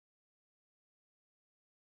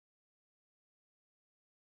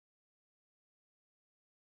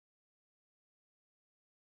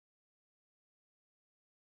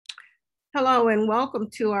Hello and welcome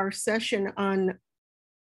to our session on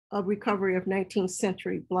a recovery of 19th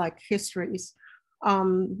century Black histories.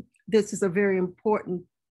 This is a very important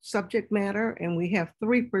subject matter, and we have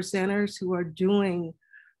three presenters who are doing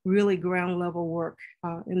really ground level work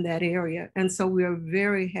in that area. And so we are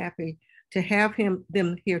very happy to have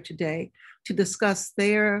them here today to discuss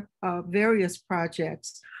their various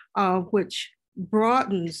projects, which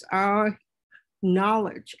broadens our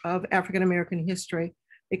knowledge of African American history,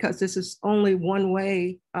 because this is only one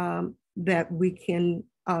way that we can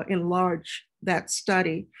enlarge that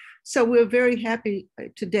study. So we're very happy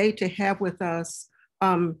today to have with us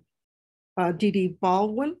Dee Dee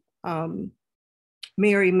Baldwin,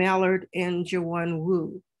 Mary Mallard, and Jawan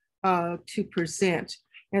Wu to present.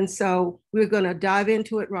 And so we're going to dive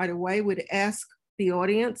into it right away. We'd ask the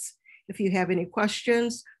audience, if you have any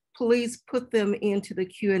questions, please put them into the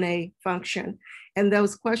Q&A function. And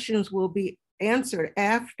those questions will be answered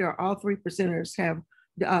after all three presenters have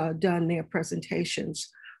done their presentations.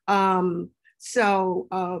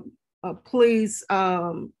 Please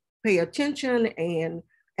pay attention and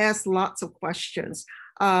ask lots of questions.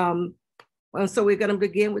 So we're going to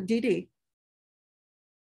begin with Dee Dee.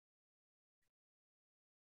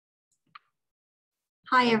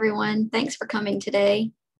 Hi, everyone. Thanks for coming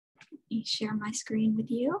today. Let me share my screen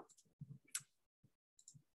with you.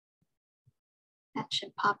 That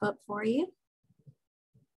should pop up for you.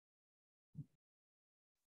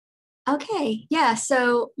 Okay, yeah,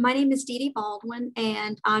 so my name is Dee Dee Baldwin,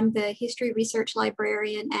 and I'm the History Research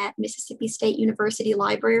Librarian at Mississippi State University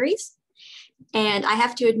Libraries. And I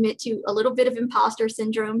have to admit to a little bit of imposter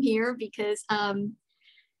syndrome here, because I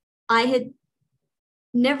had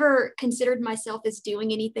never considered myself as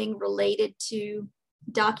doing anything related to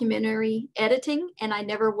documentary editing, and I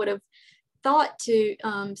never would have thought to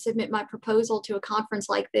submit my proposal to a conference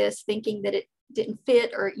like this thinking that it didn't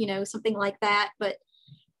fit or something like that, but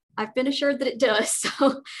I've been assured that it does.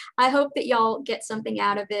 So I hope that y'all get something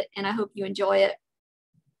out of it, and I hope you enjoy it.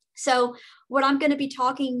 So what I'm going to be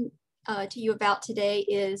talking to you about today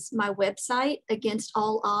is my website, Against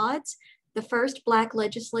All Odds, the First Black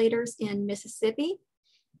Legislators in Mississippi,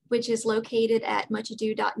 which is located at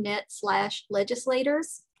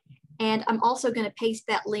muchado.net/legislators. And I'm also going to paste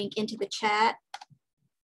that link into the chat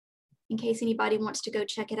in case anybody wants to go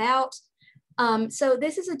check it out. So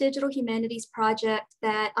this is a digital humanities project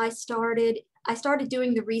that I started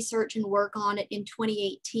doing the research and work on it in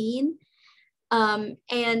 2018.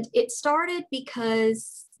 And it started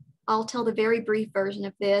because, I'll tell the very brief version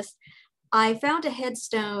of this. I found a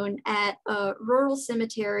headstone at a rural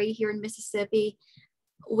cemetery here in Mississippi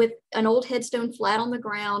with an old headstone flat on the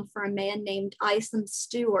ground for a man named Isom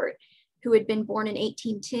Stewart, who had been born in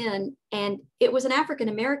 1810. And it was an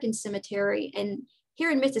African-American cemetery. And here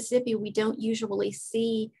in Mississippi, we don't usually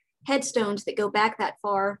see headstones that go back that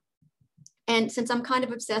far. And since I'm kind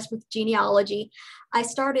of obsessed with genealogy, I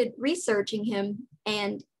started researching him.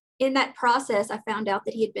 And in that process, I found out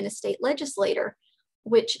that he had been a state legislator,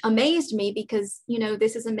 which amazed me because,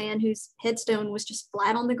 this is a man whose headstone was just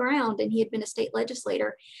flat on the ground, and he had been a state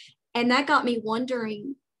legislator. And that got me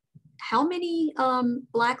wondering, how many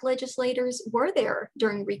Black legislators were there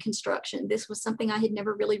during Reconstruction? This was something I had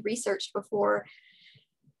never really researched before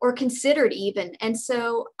or considered even. And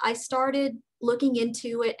so I started looking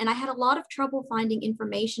into it, and I had a lot of trouble finding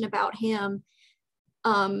information about him.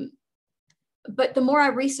 But the more I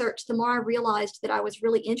researched, the more I realized that I was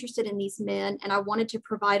really interested in these men, and I wanted to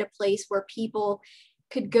provide a place where people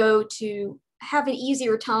could go to have an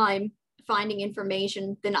easier time finding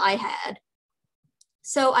information than I had.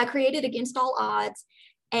 So I created Against All Odds,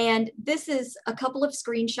 and this is a couple of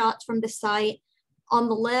screenshots from the site. On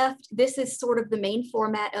the left, this is sort of the main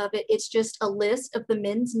format of it. It's just a list of the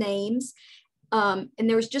men's names, and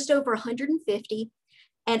there was just over 150.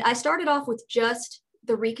 And I started off with just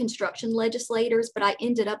the Reconstruction legislators, but I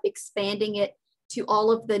ended up expanding it to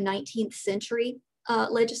all of the 19th century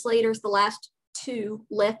legislators. The last two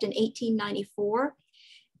left in 1894.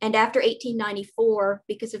 And after 1894,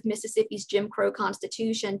 because of Mississippi's Jim Crow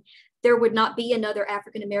Constitution, there would not be another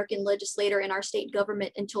African-American legislator in our state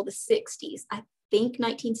government until the 60s. I think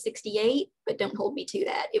 1968, but don't hold me to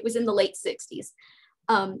that. It was in the late 60s.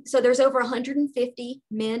 So there's over 150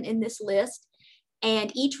 men in this list.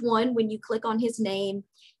 And each one, when you click on his name,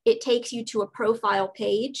 it takes you to a profile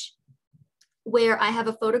page where I have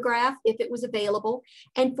a photograph if it was available.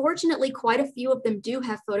 And fortunately, quite a few of them do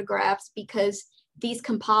have photographs, because these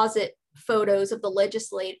composite photos of the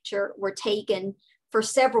legislature were taken for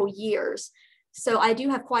several years. So I do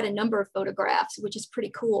have quite a number of photographs, which is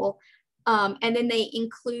pretty cool. And then they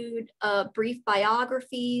include brief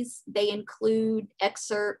biographies. They include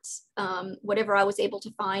excerpts, whatever I was able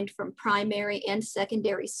to find from primary and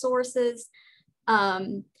secondary sources.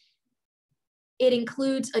 It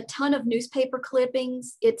includes a ton of newspaper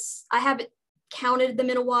clippings. I haven't counted them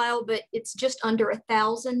in a while, but it's just under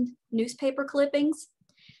 1,000 newspaper clippings.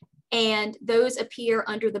 And those appear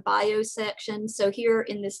under the bio section. So here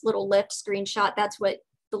in this little left screenshot, that's what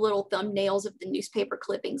the little thumbnails of the newspaper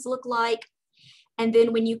clippings look like. And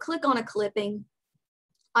then when you click on a clipping,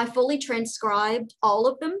 I fully transcribed all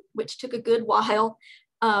of them, which took a good while.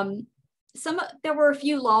 There were a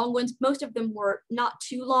few long ones. Most of them were not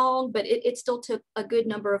too long, but it still took a good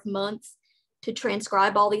number of months to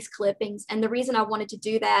transcribe all these clippings. And the reason I wanted to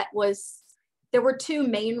do that was there were two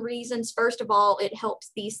main reasons. First of all, it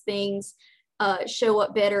helps these things show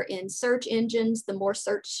up better in search engines. The more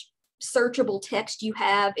searchable text you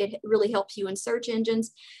have, it really helps you in search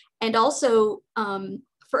engines. And also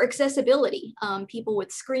for accessibility, people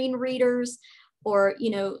with screen readers, or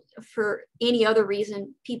for any other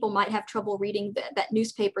reason, people might have trouble reading that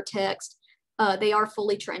newspaper text. They are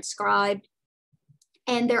fully transcribed,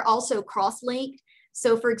 and they're also cross-linked.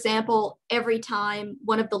 So for example, every time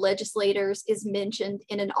one of the legislators is mentioned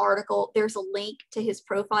in an article, there's a link to his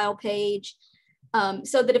profile page,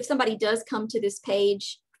 so that if somebody does come to this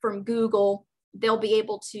page from Google, they'll be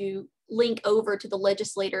able to link over to the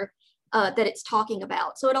legislator that it's talking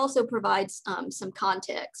about. So it also provides some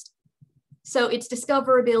context. So it's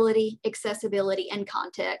discoverability, accessibility, and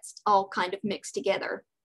context all kind of mixed together.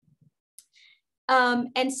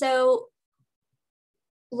 And so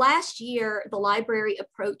last year, the library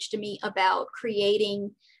approached me about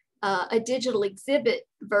creating a digital exhibit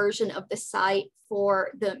version of the site for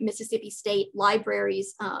the Mississippi State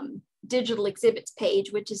Library's digital exhibits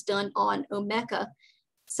page, which is done on Omeka.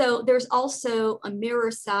 So there's also a mirror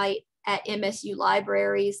site at MSU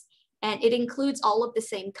Libraries, and it includes all of the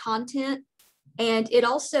same content. And it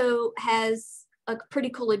also has a pretty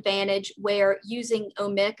cool advantage where, using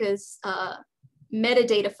Omeka's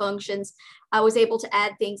metadata functions, I was able to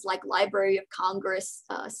add things like Library of Congress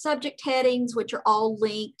subject headings, which are all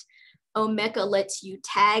linked. Omeka lets you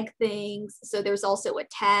tag things. So there's also a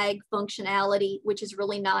tag functionality, which is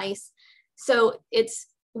really nice. So it's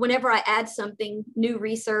whenever I add something, new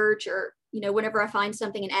research, or whenever I find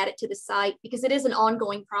something and add it to the site, because it is an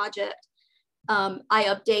ongoing project, I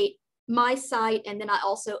update my site, and then I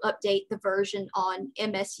also update the version on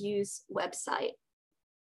MSU's website.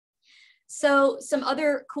 So some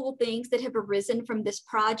other cool things that have arisen from this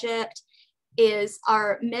project is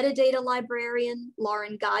our metadata librarian,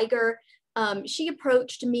 Lauren Geiger. She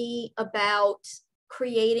approached me about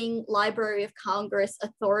creating Library of Congress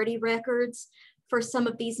authority records for some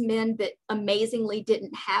of these men that amazingly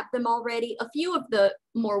didn't have them already. A few of the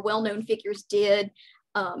more well-known figures did.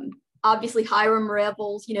 Obviously, Hiram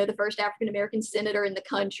Revels, the first African-American senator in the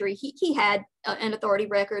country, he had an authority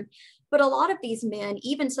record, but a lot of these men,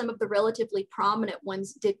 even some of the relatively prominent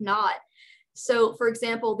ones, did not. So for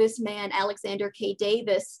example, this man, Alexander K.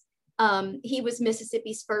 Davis, he was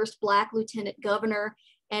Mississippi's first Black lieutenant governor,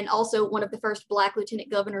 and also one of the first Black lieutenant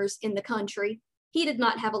governors in the country. He did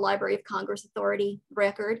not have a Library of Congress authority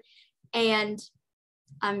record. And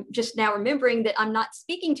I'm just now remembering that I'm not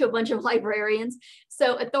speaking to a bunch of librarians.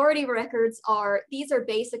 So authority records these are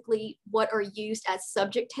basically what are used as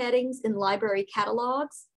subject headings in library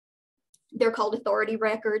catalogs. They're called authority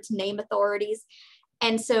records, name authorities.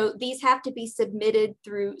 And so these have to be submitted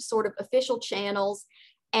through sort of official channels.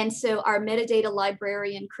 And so our metadata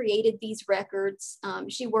librarian created these records.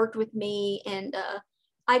 She worked with me, and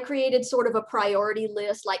I created sort of a priority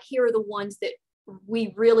list, like here are the ones that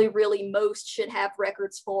we really, really most should have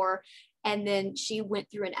records for. And then she went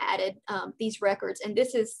through and added these records. And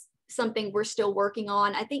this is something we're still working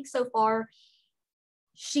on. I think so far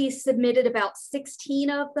she submitted about 16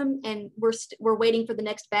 of them, and we're waiting for the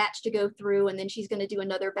next batch to go through, and then she's going to do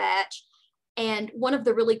another batch. And one of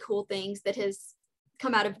the really cool things that has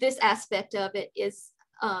come out of this aspect of it is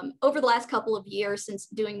over the last couple of years since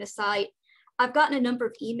doing the site, I've gotten a number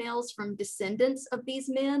of emails from descendants of these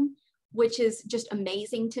men, which is just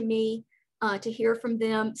amazing to me to hear from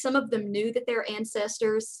them. Some of them knew that their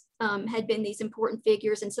ancestors had been these important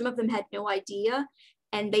figures, and some of them had no idea,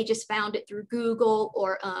 and they just found it through Google,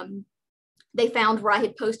 or they found where I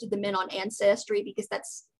had posted the men on Ancestry, because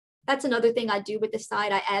that's another thing I do with the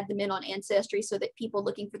site. I add the men on Ancestry so that people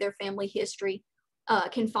looking for their family history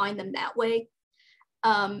can find them that way.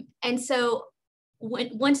 And so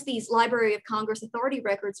once these Library of Congress authority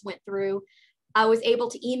records went through, I was able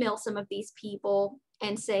to email some of these people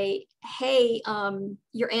and say, hey,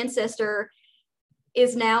 your ancestor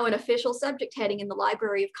is now an official subject heading in the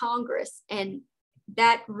Library of Congress. And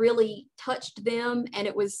that really touched them. And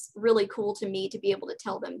it was really cool to me to be able to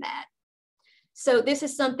tell them that. So this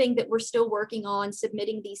is something that we're still working on,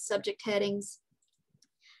 submitting these subject headings.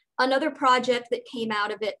 Another project that came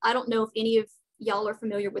out of it, I don't know if any of y'all are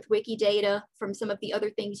familiar with Wikidata from some of the other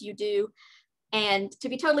things you do. And to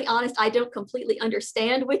be totally honest, I don't completely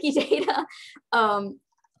understand Wikidata,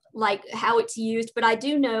 like how it's used, but I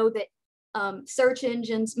do know that search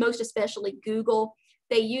engines, most especially Google,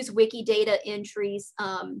 they use Wikidata entries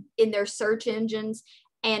in their search engines,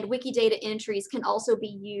 and Wikidata entries can also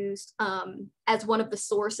be used as one of the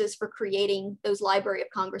sources for creating those Library of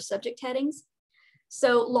Congress subject headings.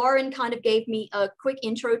 So Lauren kind of gave me a quick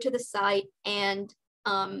intro to the site, and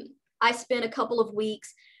I spent a couple of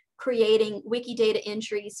weeks creating Wikidata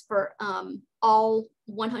entries for all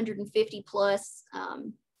 150 plus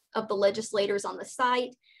of the legislators on the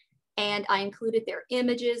site. And I included their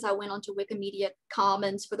images. I went onto Wikimedia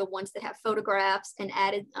Commons for the ones that have photographs and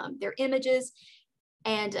added their images.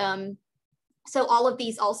 And so all of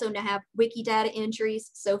these also now have Wikidata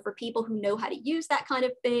entries. So for people who know how to use that kind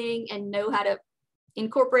of thing and know how to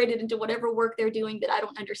incorporate it into whatever work they're doing that I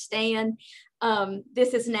don't understand,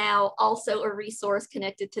 this is now also a resource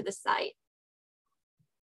connected to the site.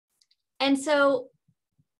 And so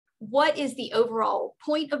what is the overall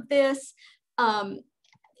point of this?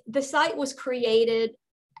 The site was created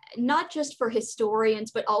not just for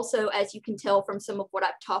historians, but also, as you can tell from some of what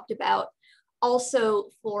I've talked about, also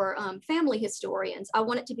for family historians. I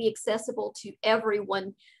want it to be accessible to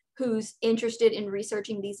everyone who's interested in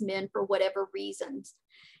researching these men for whatever reasons.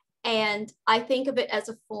 And I think of it as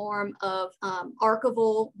a form of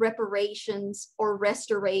archival reparations or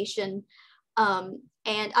restoration. And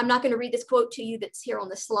I'm not going to read this quote to you that's here on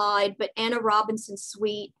the slide, but Anna Robinson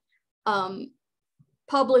Sweet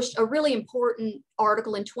published a really important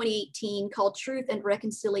article in 2018 called Truth and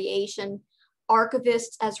Reconciliation,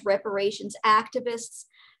 Archivists as Reparations Activists.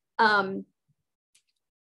 And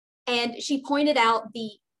she pointed out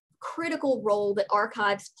the critical role that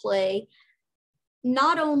archives play,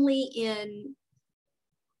 not only in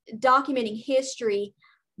documenting history,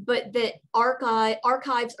 but that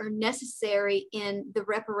archives are necessary in the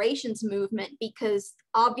reparations movement, because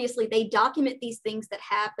obviously they document these things that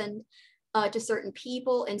happened to certain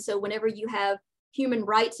people. And so whenever you have human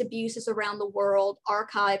rights abuses around the world,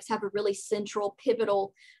 archives have a really central,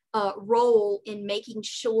 pivotal role in making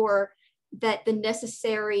sure that the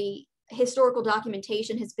necessary historical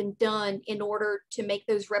documentation has been done in order to make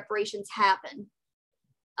those reparations happen.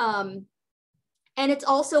 And it's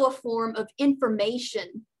also a form of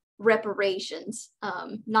information reparations,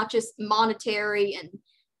 not just monetary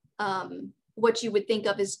and what you would think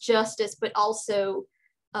of as justice, but also,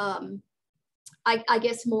 I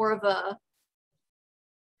guess, more of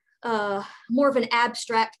an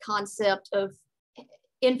abstract concept of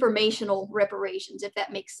informational reparations, if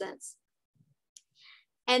that makes sense.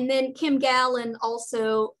 And then Kim Gallen,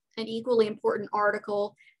 also an equally important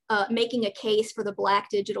article, making a case for the Black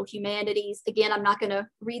digital humanities. Again, I'm not going to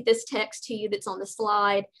read this text to you that's on the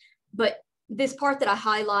slide, but this part that I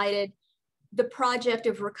highlighted, the project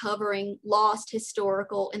of recovering lost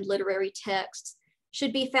historical and literary texts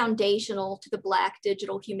should be foundational to the Black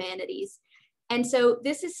digital humanities. And so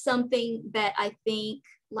this is something that I think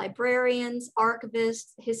librarians,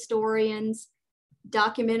 archivists, historians,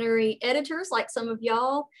 documentary editors like some of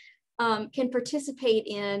y'all can participate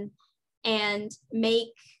in and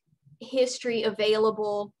make history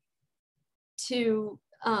available to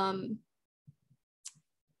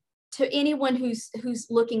anyone who's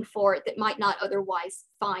looking for it that might not otherwise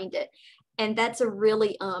find it. And that's a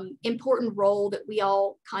really important role that we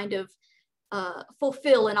all kind of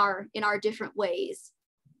fulfill in our different ways.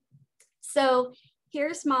 So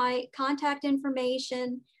here's my contact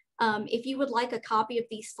information. If you would like a copy of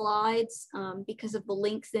these slides because of the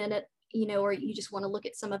links in it, or you just want to look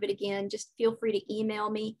at some of it again, just feel free to email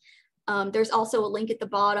me. There's also a link at the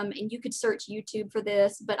bottom, and you could search YouTube for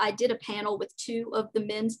this, but I did a panel with 2 of the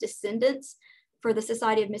men's descendants for the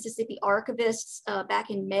Society of Mississippi Archivists back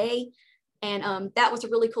in May. And that was a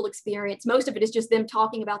really cool experience. Most of it is just them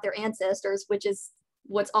talking about their ancestors, which is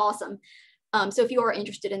what's awesome. So if you are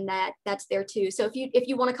interested in that, that's there too. So if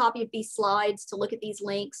you want a copy of these slides to look at these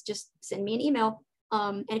links, just send me an email.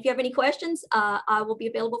 And if you have any questions, I will be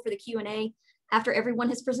available for the Q&A after everyone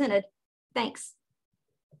has presented. Thanks.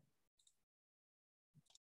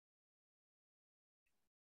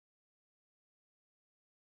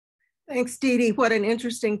 Thanks, Dee Dee. What an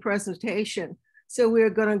interesting presentation. So we're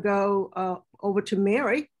going to go over to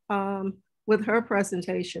Mary with her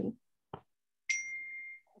presentation.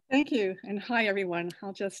 Thank you, and hi everyone.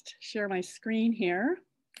 I'll just share my screen here.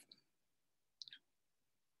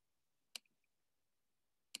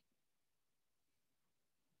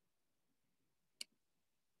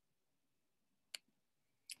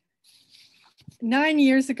 Nine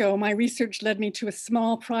years ago, my research led me to a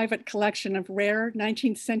small private collection of rare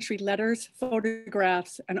 19th century letters,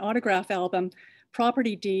 photographs, an autograph album,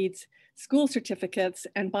 property deeds, school certificates,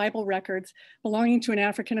 and Bible records belonging to an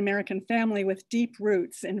African-American family with deep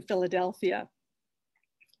roots in Philadelphia.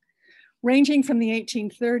 Ranging from the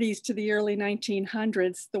 1830s to the early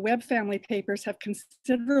 1900s, the Webb family papers have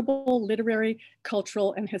considerable literary,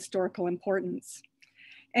 cultural, and historical importance.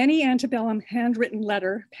 Any antebellum handwritten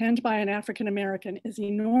letter penned by an African-American is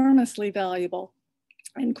enormously valuable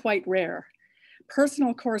and quite rare.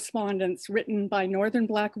 Personal correspondence written by Northern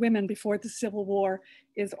Black women before the Civil War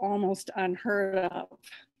is almost unheard of.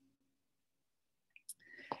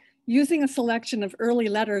 Using a selection of early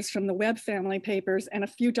letters from the Webb family papers and a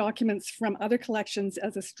few documents from other collections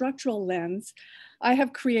as a structural lens, I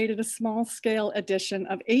have created a small-scale edition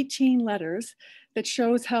of 18 letters that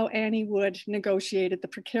shows how Annie Wood negotiated the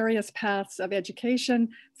precarious paths of education,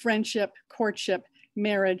 friendship, courtship,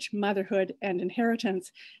 marriage, motherhood, and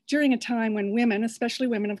inheritance during a time when women, especially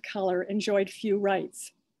women of color, enjoyed few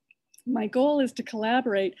rights. My goal is to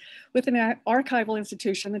collaborate with an archival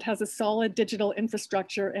institution that has a solid digital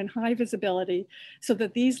infrastructure and high visibility so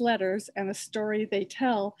that these letters and the story they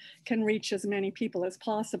tell can reach as many people as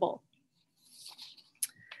possible.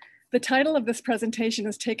 The title of this presentation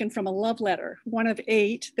is taken from a love letter, one of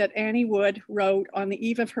 8 that Annie Wood wrote on the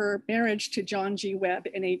eve of her marriage to John G. Webb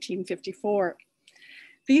in 1854.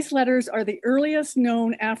 These letters are the earliest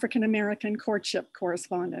known African-American courtship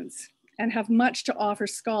correspondence and have much to offer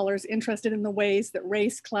scholars interested in the ways that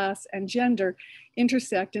race, class, and gender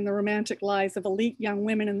intersect in the romantic lives of elite young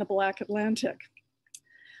women in the Black Atlantic.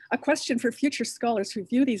 A question for future scholars who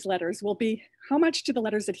view these letters will be, how much do the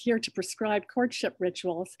letters adhere to prescribed courtship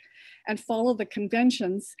rituals and follow the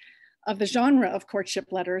conventions of the genre of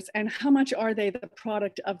courtship letters, and how much are they the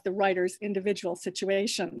product of the writer's individual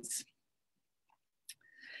situations?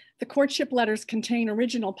 The courtship letters contain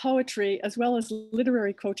original poetry as well as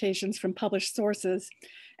literary quotations from published sources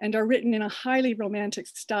and are written in a highly romantic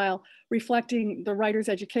style, reflecting the writer's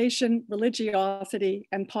education, religiosity,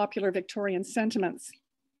 and popular Victorian sentiments.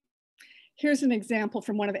 Here's an example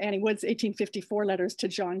from one of Annie Wood's 1854 letters to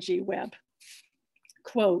John G. Webb.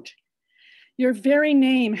 Quote, "Your very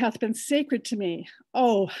name hath been sacred to me.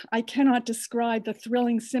 Oh, I cannot describe the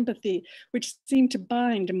thrilling sympathy which seemed to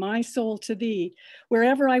bind my soul to thee,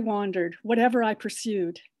 wherever I wandered, whatever I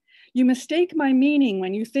pursued. You mistake my meaning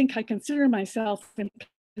when you think I consider myself in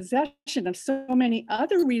possession of so many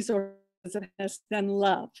other resources than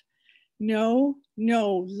love. No,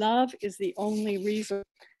 no, love is the only resource."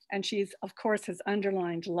 And she's, of course, has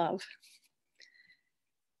underlined love.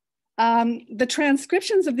 The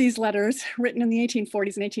transcriptions of these letters written in the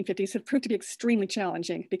 1840s and 1850s have proved to be extremely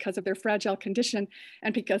challenging because of their fragile condition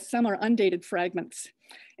and because some are undated fragments.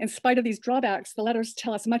 In spite of these drawbacks, the letters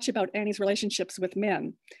tell us much about Annie's relationships with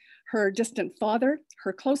men. Her distant father,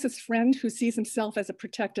 her closest friend who sees himself as a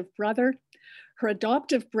protective brother, her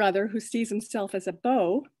adoptive brother who sees himself as a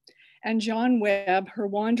beau, and John Webb, her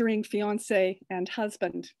wandering fiance and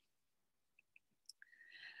husband.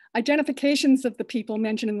 Identifications of the people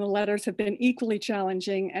mentioned in the letters have been equally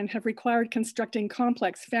challenging and have required constructing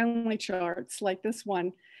complex family charts like this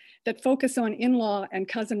one that focus on in-law and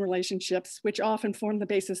cousin relationships, which often form the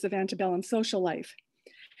basis of antebellum social life.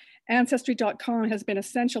 Ancestry.com has been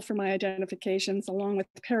essential for my identifications, along with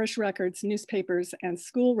parish records, newspapers, and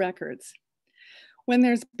school records. When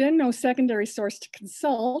there's been no secondary source to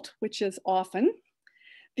consult, which is often,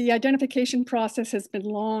 the identification process has been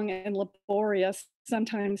long and laborious,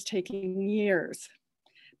 sometimes taking years.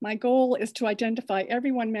 My goal is to identify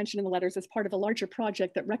everyone mentioned in the letters as part of a larger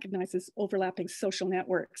project that recognizes overlapping social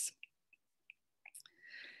networks.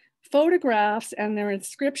 Photographs and their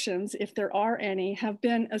inscriptions, if there are any, have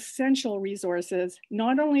been essential resources,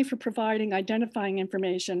 not only for providing identifying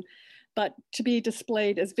information, but to be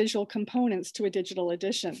displayed as visual components to a digital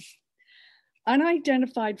edition.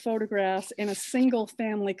 Unidentified photographs in a single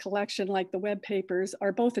family collection like the Webb papers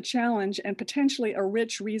are both a challenge and potentially a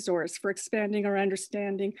rich resource for expanding our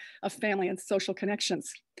understanding of family and social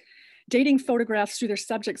connections. Dating photographs through their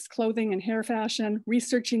subjects' clothing and hair fashion,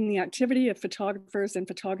 researching the activity of photographers and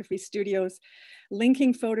photography studios,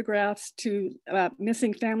 linking photographs to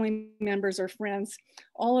missing family members or friends,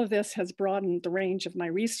 all of this has broadened the range of my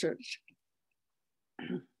research.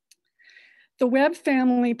 The Webb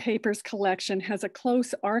family papers collection has a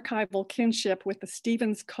close archival kinship with the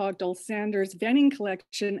Stevens Cogdell Sanders Venning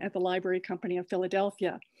collection at the Library Company of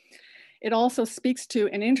Philadelphia. It also speaks to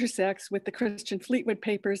and intersects with the Christian Fleetwood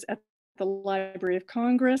papers at the Library of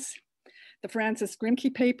Congress, the Francis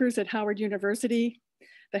Grimke papers at Howard University,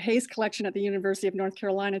 the Hayes collection at the University of North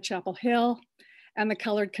Carolina, Chapel Hill, and the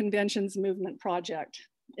Colored Conventions Movement Project.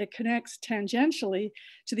 It connects tangentially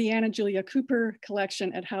to the Anna Julia Cooper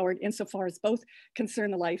collection at Howard insofar as both concern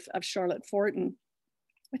the life of Charlotte Fortin.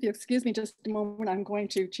 If you excuse me just a moment, I'm going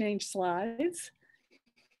to change slides.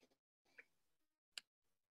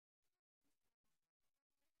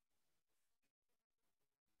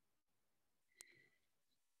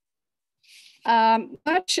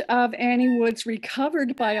 Much of Annie Wood's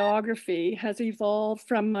recovered biography has evolved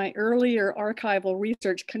from my earlier archival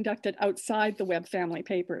research conducted outside the Webb family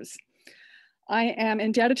papers. I am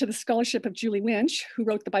indebted to the scholarship of Julie Winch, who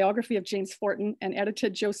wrote the biography of James Fortin and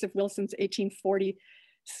edited Joseph Wilson's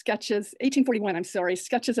 1841,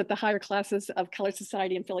 sketches at the higher classes of Colored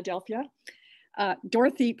Society in Philadelphia,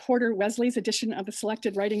 Dorothy Porter Wesley's edition of the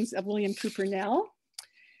selected writings of William Cooper Nell,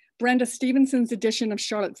 Brenda Stevenson's edition of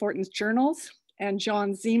Charlotte Fortin's journals, and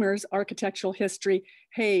John Zemer's architectural history,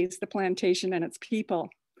 Hayes, the Plantation and Its People.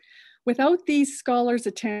 Without these scholars'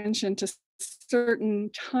 attention to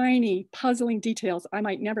certain tiny puzzling details I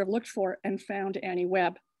might never have looked for and found Annie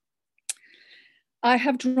Webb. I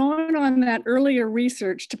have drawn on that earlier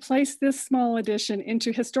research to place this small edition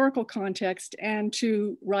into historical context and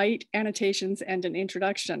to write annotations and an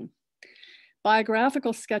introduction.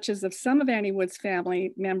 Biographical sketches of some of Annie Wood's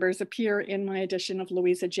family members appear in my edition of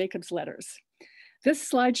Louisa Jacobs' letters. This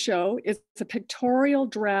slideshow is a pictorial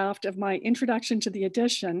draft of my introduction to the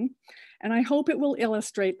edition, and I hope it will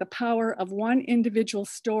illustrate the power of one individual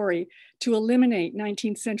story to eliminate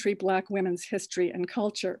 19th century Black women's history and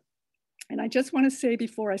culture. And I just want to say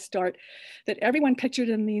before I start that everyone pictured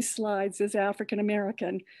in these slides is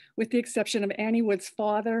African-American, with the exception of Annie Wood's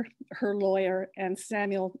father, her lawyer, and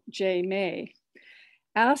Samuel J. May.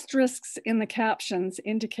 Asterisks in the captions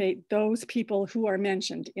indicate those people who are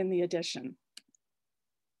mentioned in the edition.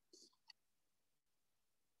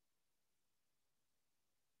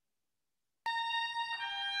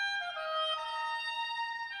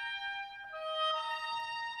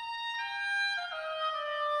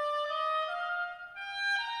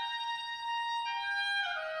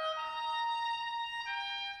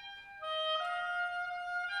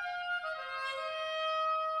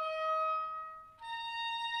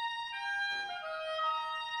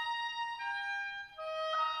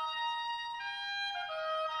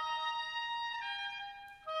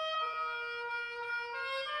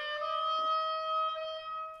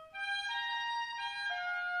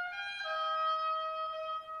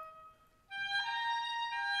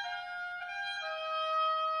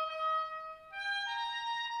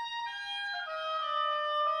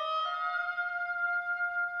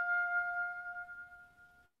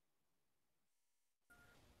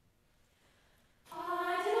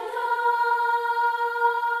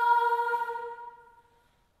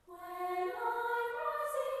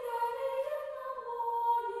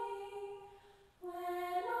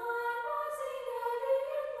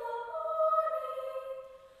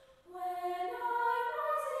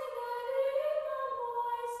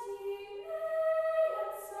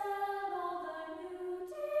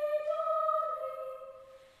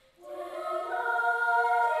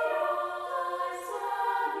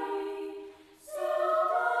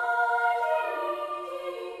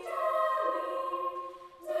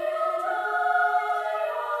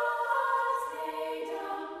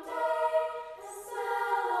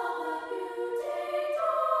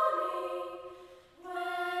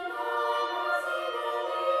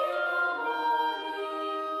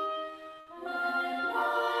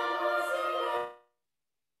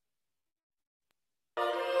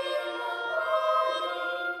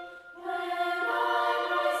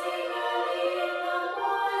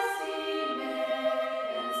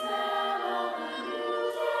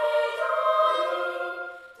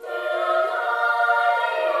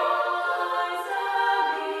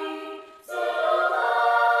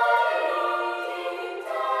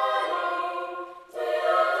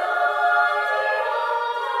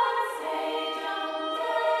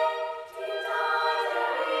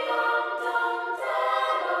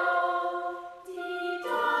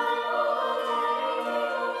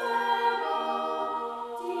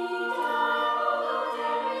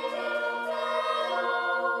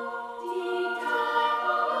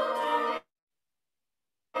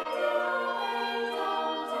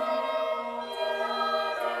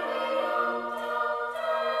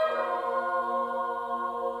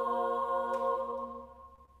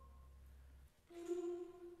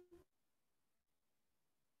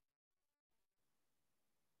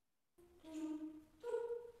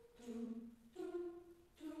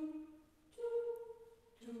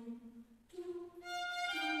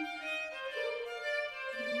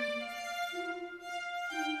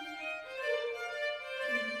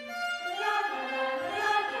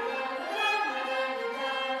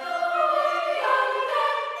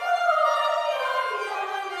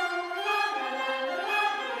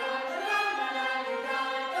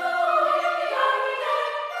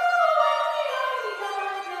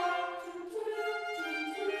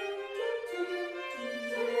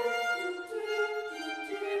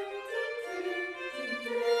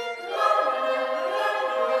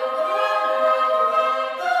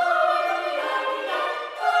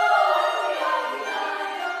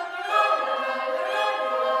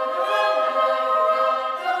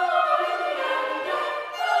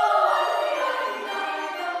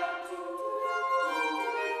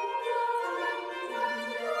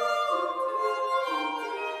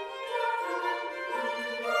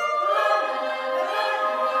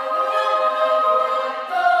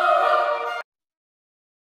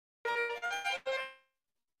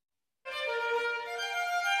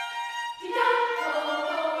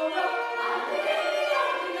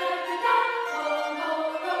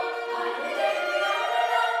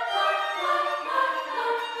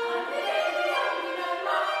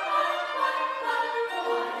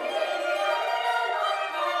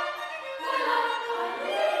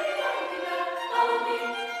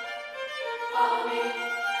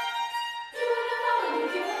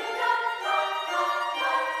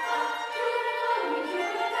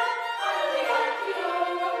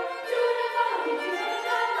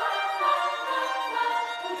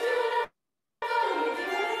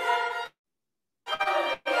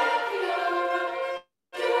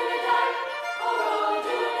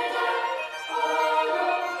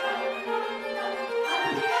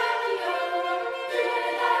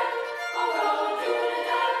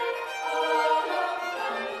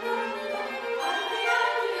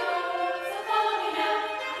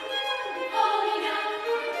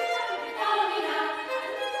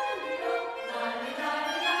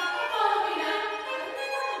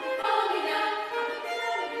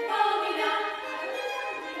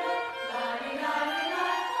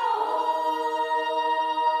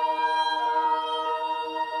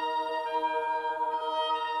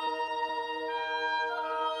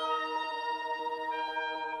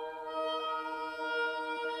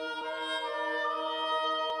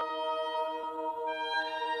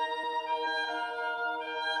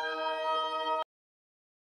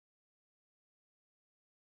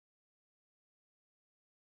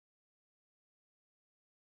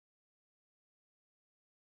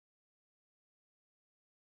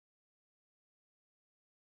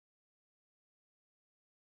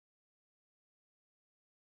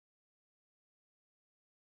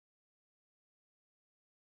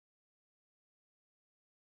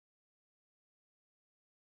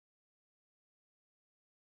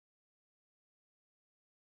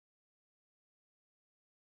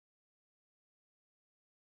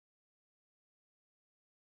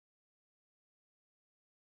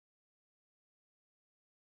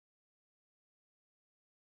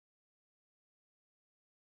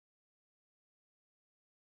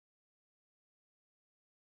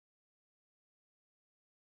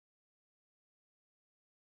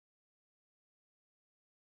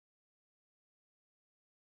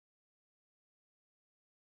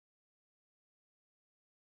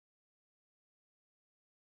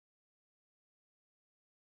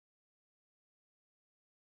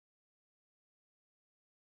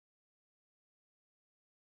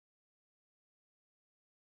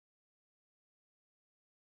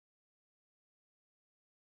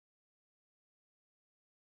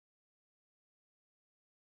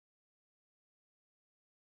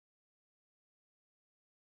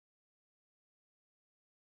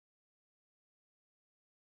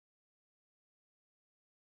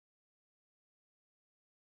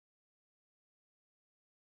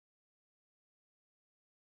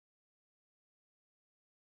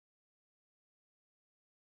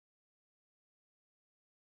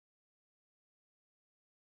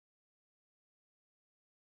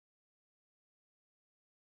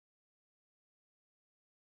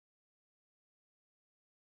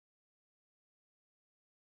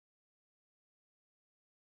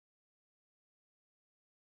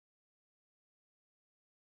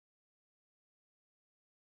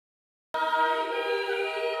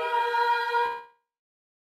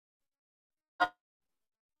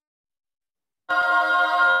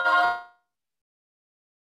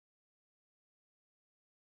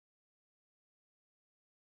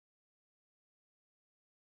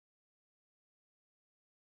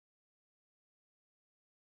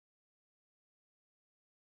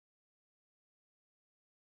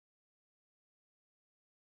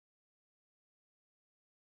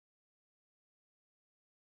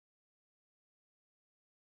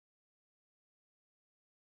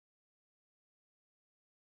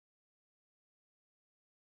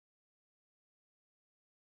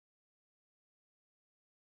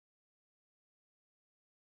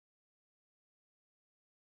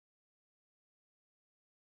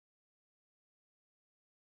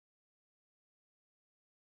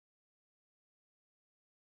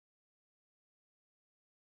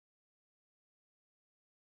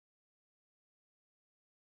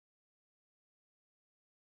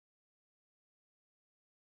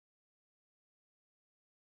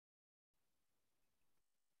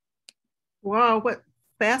 Wow, what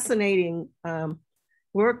fascinating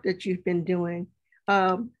work that you've been doing.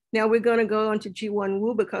 Now we're going to go on to Ji-won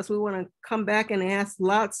Woo because we want to come back and ask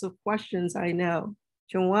lots of questions, I know.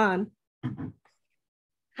 Ji-won.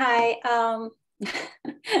 Hi,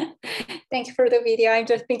 thank you for the video. I'm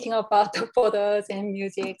just thinking about the photos and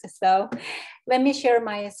music. So let me share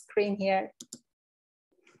my screen here.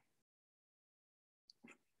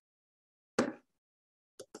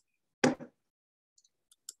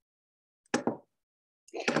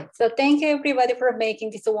 So thank you everybody for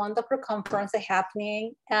making this wonderful conference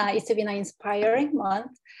happening. It's been an inspiring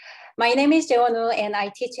month. My name is Ji-won Woo and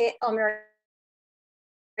I teach American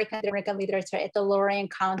literature at the Lorain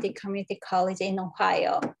County Community College in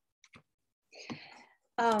Ohio.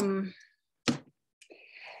 At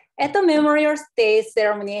the Memorial Day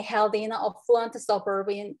ceremony held in an affluent suburb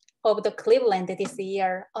of the Cleveland this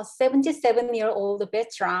year, a 77-year-old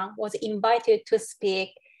veteran was invited to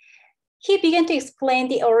speak. He began to explain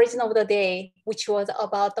the origin of the day, which was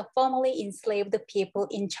about the formerly enslaved people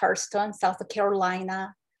in Charleston, South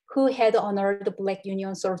Carolina, who had honored Black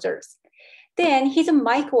Union soldiers. Then his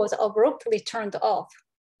mic was abruptly turned off,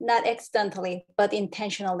 not accidentally, but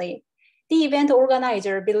intentionally. The event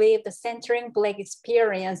organizer believed the centering Black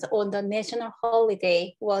experience on the national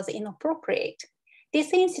holiday was inappropriate.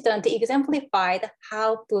 This incident exemplified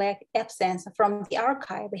how Black absence from the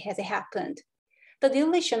archive has happened. The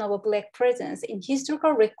deletion of a Black presence in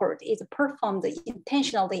historical record is performed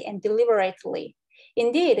intentionally and deliberately.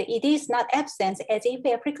 Indeed, it is not absence as if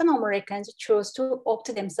African Americans chose to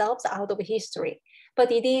opt themselves out of history,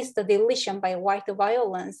 but it is the deletion by white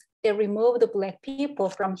violence that removed Black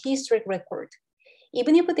people from historic record.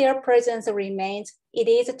 Even if their presence remains, it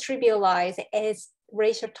is trivialized as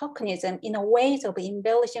racial tokenism in a way of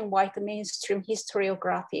embellishing white mainstream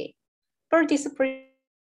historiography. For this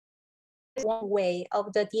one way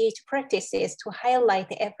of the DH practices to highlight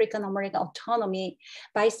the African American autonomy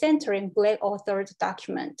by centering Black authored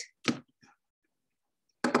document.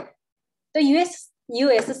 The US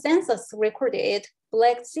Census recorded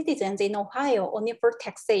Black citizens in Ohio only for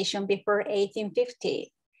taxation before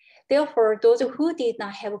 1850. Therefore, those who did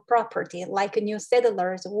not have property, like new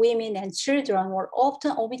settlers, women, and children, were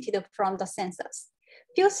often omitted from the census.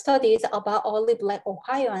 Few studies about early Black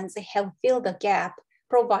Ohioans have filled the gap,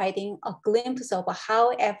 providing a glimpse of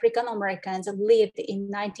how African Americans lived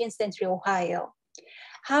in 19th century Ohio.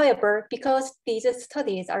 However, because these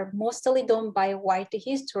studies are mostly done by white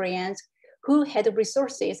historians who had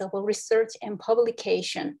resources of research and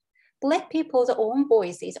publication, Black people's own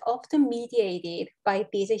voice is often mediated by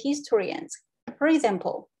these historians. For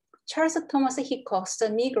example, Charles Thomas Hickok's The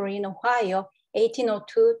Negro in Ohio,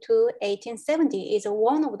 1802 to 1870 is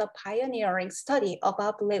one of the pioneering studies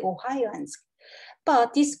about Black Ohioans.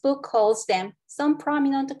 But this book calls them some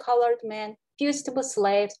prominent colored men, fugitive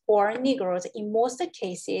slaves, or Negroes in most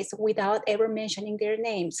cases without ever mentioning their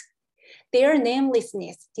names. Their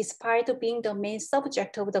namelessness, despite being the main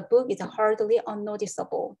subject of the book, is hardly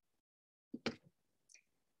unnoticeable.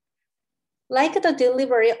 Like the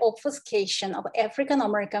deliberate obfuscation of African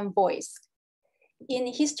American voice, in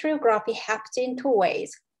historiography happens in two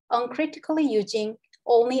ways: uncritically using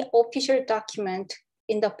only official document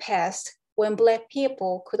in the past when Black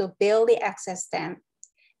people could barely access them,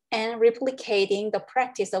 and replicating the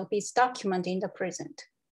practice of this document in the present.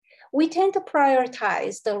 We tend to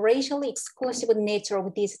prioritize the racially exclusive nature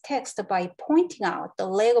of this text by pointing out the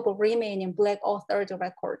lack of remaining Black authored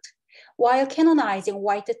record, while canonizing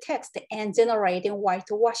white text and generating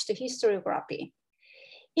whitewashed historiography.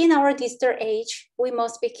 In our digital age, we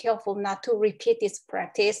must be careful not to repeat this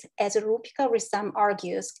practice. As Rupika Rissam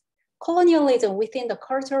argues, colonialism within the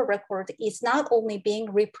cultural record is not only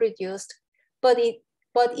being reproduced, but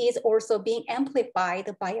is also being amplified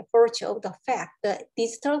by virtue of the fact that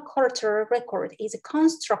digital cultural record is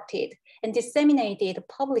constructed and disseminated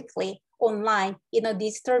publicly online in a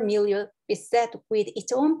digital milieu beset with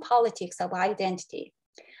its own politics of identity.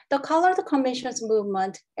 The Colored Conventions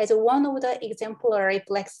movement, as one of the exemplary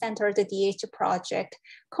Black-centered DH project,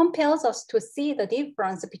 compels us to see the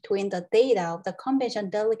difference between the data of the convention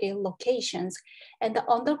delegate locations and the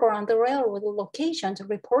Underground Railroad locations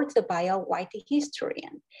reported by a white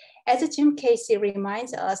historian. As Jim Casey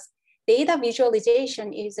reminds us, data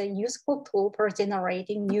visualization is a useful tool for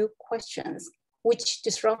generating new questions, which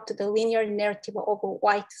disrupt the linear narrative of a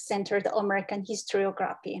white-centered American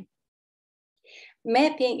historiography.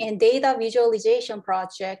 Mapping and data visualization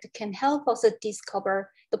project can help us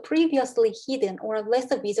discover the previously hidden or less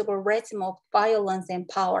visible regime of violence and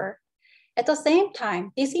power. At the same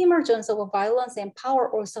time, this emergence of violence and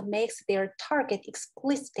power also makes their target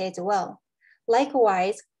explicit as well.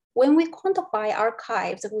 Likewise, When we quantify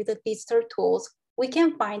archives with the digital tools, we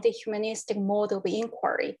can find the humanistic mode of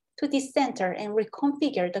inquiry to decenter and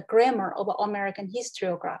reconfigure the grammar of American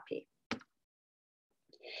historiography.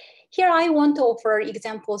 Here I want to offer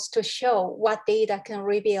examples to show what data can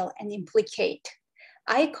reveal and implicate.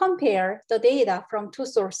 I compare the data from two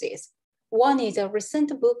sources. One is a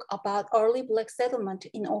recent book about early Black settlement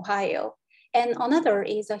in Ohio, and another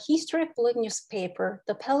is a historic Black newspaper,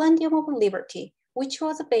 The Palladium of Liberty, which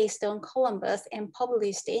was based on Columbus and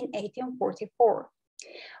published in 1844.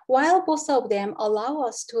 While both of them allow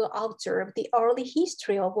us to observe the early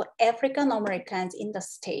history of African Americans in the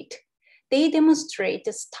state, they demonstrate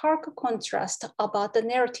a stark contrast about the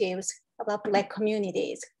narratives about Black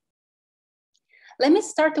communities. Let me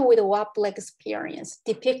start with what Black experience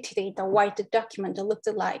depicted in the white document looked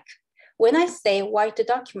like. When I say white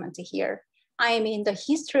document here, I mean the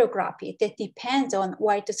historiography that depends on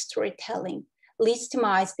white storytelling,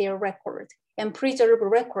 legitimize their record, and preserve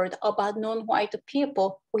record about non-white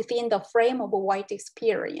people within the frame of a white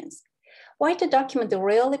experience. White documents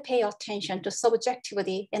rarely pay attention to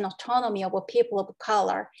subjectivity and autonomy of people of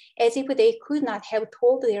color, as if they could not have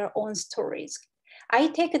told their own stories. I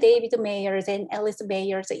take David Mayer's and Alice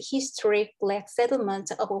Mayer's historic Black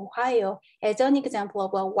settlements of Ohio as an example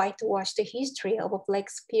of a whitewashed history of a Black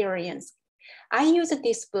experience. I use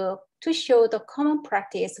this book to show the common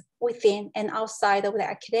practice within and outside of the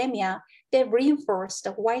academia that reinforce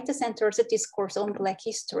the white-centered discourse on Black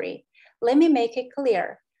history. Let me make it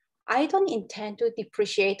clear. I don't intend to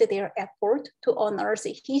depreciate their effort to unearth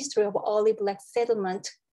the history of early Black settlement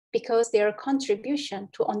because their contribution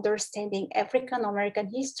to understanding African American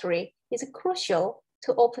history is crucial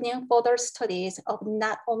to opening further studies of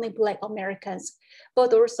not only Black Americans,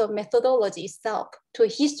 but also methodology itself to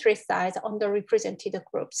historicize underrepresented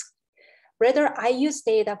groups. Rather, I use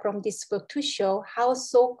data from this book to show how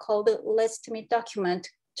so-called legitimate documents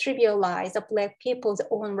trivialize the Black people's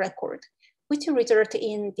own record, which result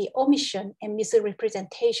in the omission and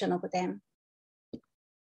misrepresentation of them.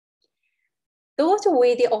 Those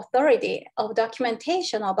with the authority of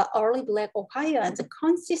documentation about early Black Ohioans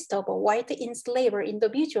consist of white enslaved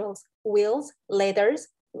individuals, wills, letters,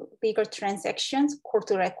 legal transactions, court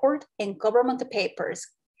record, and government papers.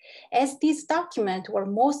 As these documents were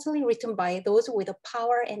mostly written by those with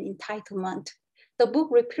power and entitlement, the book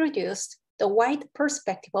reproduced the white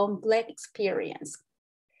perspective on Black experience.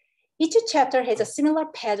 Each chapter has a similar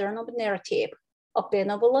pattern of narrative. A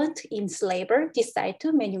benevolent enslaver decides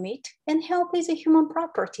to manumit and help his human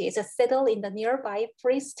properties settle in the nearby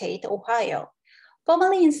Free State, Ohio.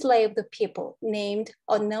 Formerly enslaved people named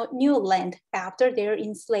a new land after their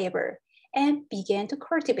enslaver and began to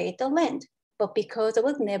cultivate the land. But because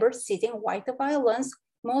of never ceasing white violence,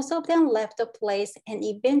 most of them left the place and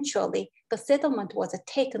eventually the settlement was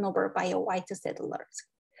taken over by white settlers.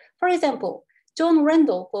 For example, John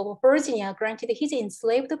Randolph of Virginia granted his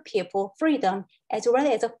enslaved people freedom as well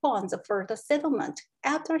as funds for the settlement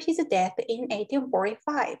after his death in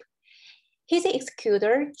 1845. His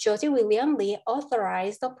executor, Judge William Lee,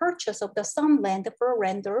 authorized the purchase of some land for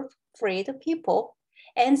Randolph freed people,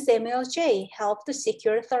 and Samuel J. helped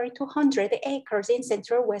secure 3,200 acres in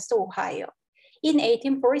central West Ohio. In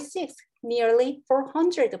 1846, nearly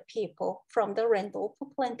 400 people from the Randolph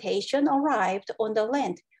plantation arrived on the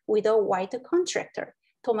land with a white contractor,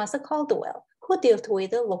 Thomas Caldwell, who dealt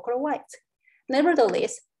with the local whites.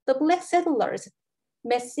 Nevertheless, the Black settlers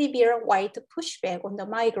met severe white pushback on the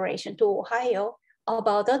migration to Ohio.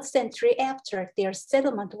 About a century after their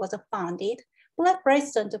settlement was founded, Black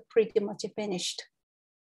residents pretty much vanished.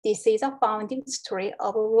 This is a founding story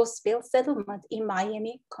of Roseville settlement in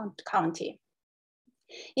Miami County.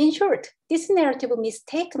 In short, this narrative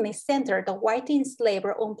mistakenly centered the white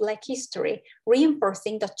enslaver on Black history,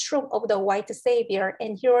 reinforcing the trope of the white savior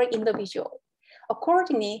and hero individual.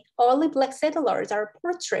 Accordingly, early Black settlers are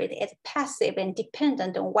portrayed as passive and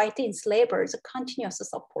dependent on white enslavers' continuous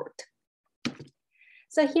support.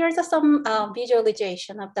 So here's some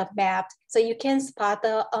visualization of the map. So you can spot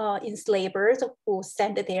the enslavers who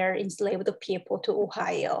sent their enslaved people to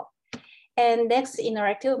Ohio. And next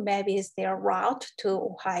interactive map is their route to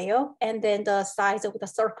Ohio. And then the size of the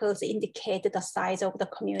circles indicate the size of the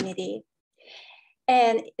community.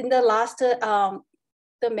 And in the last,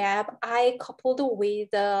 the map, I coupled with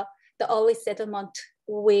the early settlement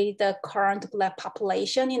with the current Black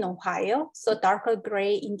population in Ohio. So darker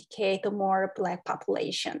gray indicate more Black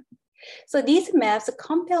population. So these maps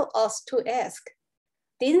compel us to ask,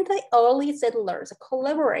 didn't the early settlers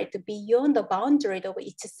collaborate beyond the boundary of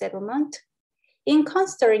each settlement? In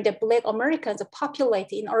considering that Black Americans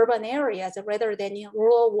populate in urban areas rather than in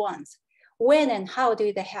rural ones, When and how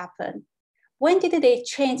did it happen? When did they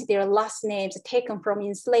change their last names taken from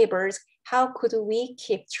enslavers? How could we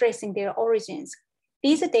keep tracing their origins?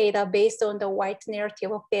 These data based on the white narrative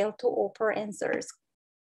fail to offer answers.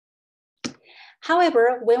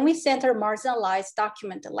 However, when we center marginalized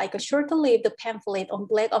document like a short-lived pamphlet on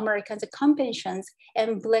Black Americans' conventions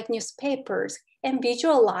and Black newspapers and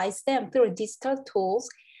visualize them through digital tools,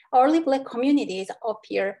 early Black communities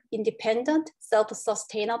appear independent,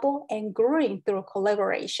 self-sustainable, and growing through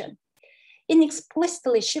collaboration. In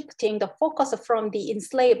explicitly shifting the focus from the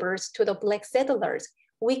enslavers to the Black settlers,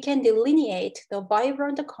 we can delineate the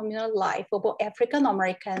vibrant communal life of African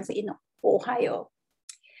Americans in Ohio.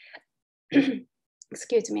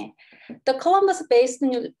 Excuse me. The Columbus-based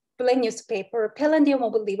Black newspaper, Palladium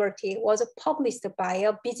of Liberty, was published by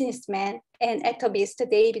a businessman and activist,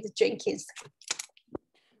 David Jenkins.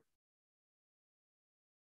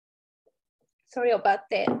 Sorry about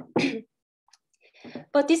that.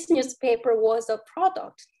 But this newspaper was a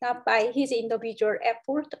product, not by his individual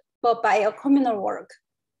effort, but by a communal work.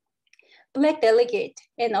 Black delegates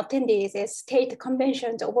and attendees at state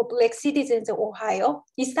conventions of Black citizens of Ohio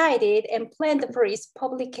decided and planned for its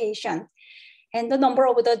publication. And the number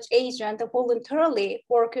of the agents voluntarily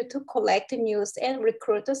worked to collect news and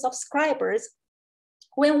recruit subscribers.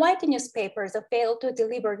 When white newspapers failed to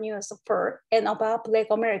deliver news for and about Black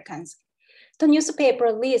Americans, the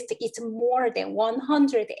newspaper lists its more than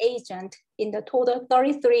 100 agents in the total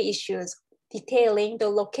 33 issues, detailing the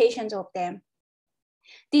locations of them.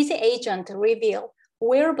 These agents reveal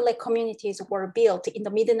where Black communities were built in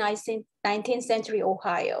the mid-19th century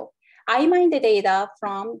Ohio. I mined the data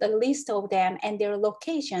from the list of them and their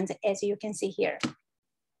locations, as you can see here.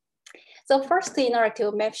 So first, the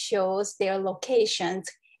interactive map shows their locations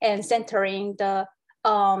and centering the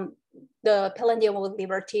Palladium of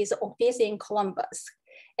Liberty's office in Columbus.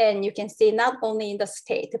 And you can see not only in the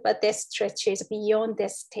state, but that stretches beyond the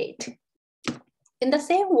state. In the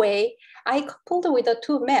same way, I coupled with the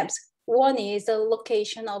two maps. One is the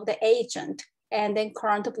location of the agent and then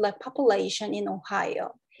current Black population in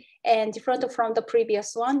Ohio. And different from the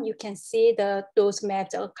previous one, you can see those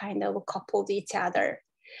maps are kind of coupled each other.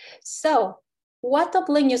 So what the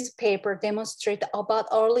Black newspaper demonstrates about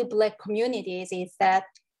early Black communities is that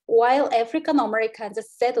while African Americans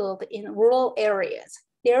settled in rural areas,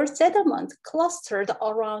 their settlements clustered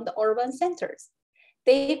around urban centers.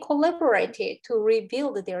 They collaborated to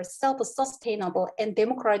rebuild their self-sustainable and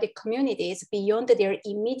democratic communities beyond their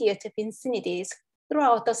immediate vicinities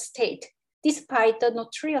throughout the state, despite the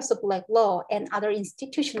notorious Black law and other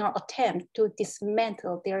institutional attempts to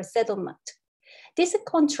dismantle their settlement. This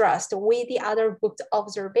contrasts with the other book's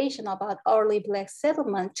observation about early Black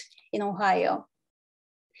settlement in Ohio.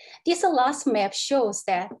 This last map shows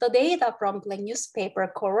that the data from Black newspaper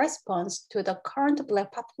corresponds to the current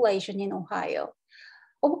Black population in Ohio.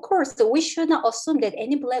 Of course, we should not assume that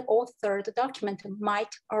any Black authored document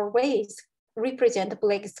might always represent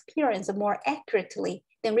Black experience more accurately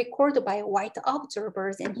than recorded by white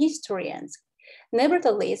observers and historians.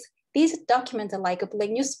 Nevertheless, these documents, like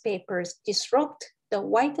Black newspapers, disrupt the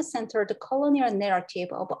white-centered colonial narrative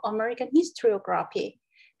of American historiography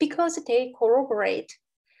because they corroborate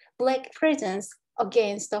Black presence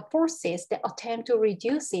against the forces that attempt to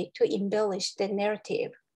reduce it to embellish the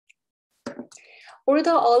narrative.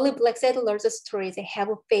 Although early Black settlers' stories have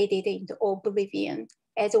faded into oblivion,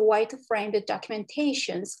 as white-framed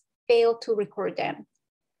documentations fail to record them,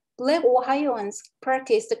 Black Ohioans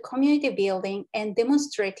practiced community building and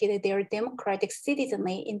demonstrated their democratic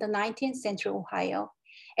citizenry in the 19th century Ohio.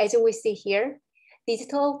 As we see here,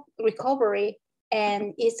 digital recovery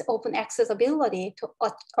and its open accessibility to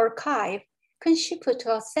archive can shift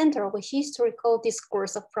to a center of historical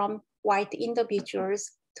discourse from white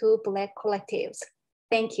individuals to Black collectives.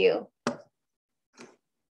 Thank you.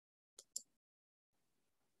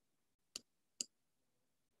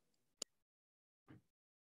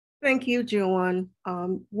 Thank you, Joan.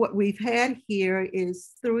 What we've had here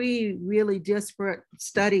is three really disparate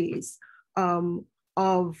studies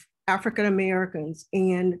of African Americans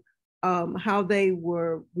and how they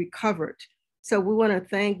were recovered. So we want to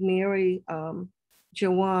thank Mary,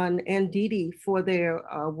 Joan, and Dee Dee for their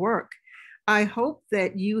work. I hope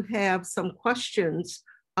that you have some questions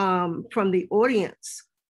from the audience.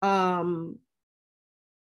 And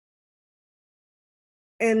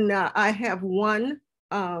I have one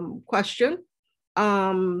question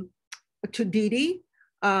to Dee Dee,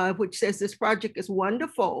 which says, this project is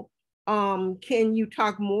wonderful. Can you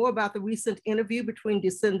talk more about the recent interview between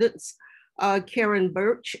descendants Karen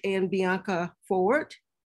Birch and Bianca Ford?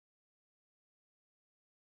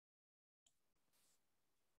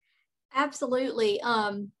 Absolutely.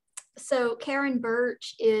 So Karen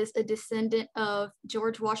Birch is a descendant of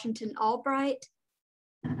George Washington Albright.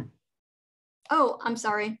 Oh, I'm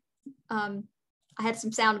sorry. I had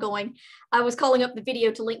some sound going. I was calling up the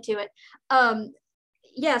video to link to it.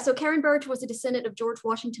 Yeah, so Karen Birch was a descendant of George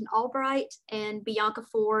Washington Albright, and Bianca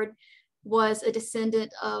Ford was a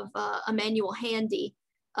descendant of Emmanuel Handy.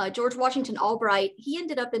 George Washington Albright, he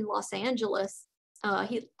ended up in Los Angeles.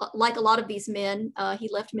 He, like a lot of these men, he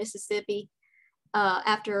left Mississippi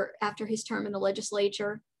after his term in the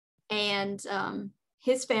legislature, and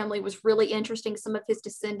his family was really interesting. Some of his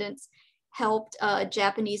descendants helped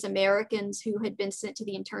Japanese Americans who had been sent to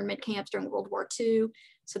the internment camps during World War II.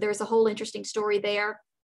 So there's a whole interesting story there.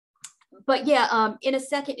 But yeah, in a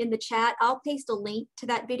second in the chat, I'll paste a link to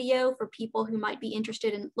that video for people who might be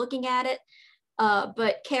interested in looking at it.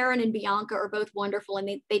 But Karen and Bianca are both wonderful,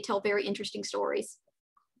 and they tell very interesting stories.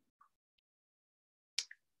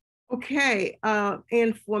 Okay,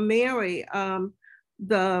 and for Mary,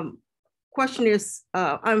 the question is,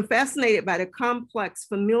 I'm fascinated by the complex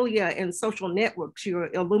familiar and social networks you're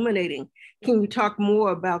illuminating. Can you talk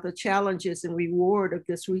more about the challenges and reward of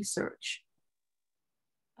this research?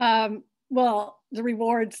 Well, the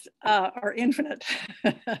rewards are infinite.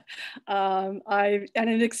 And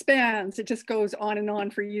it expands. It just goes on and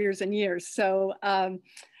on for years and years. So, and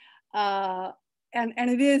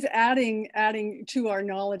it is adding to our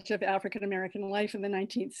knowledge of African-American life in the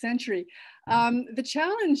 19th century. The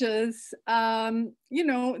challenges, you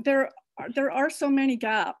know, there are so many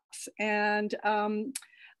gaps, and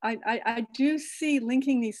I do see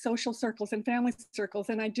linking these social circles and family circles,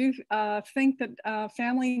 and I do think that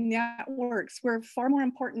family networks were far more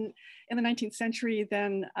important in the 19th century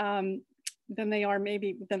than they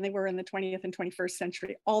were in the 20th and 21st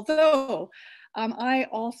century. Although I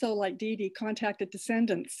also, like Dee Dee, contacted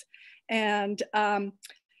descendants, and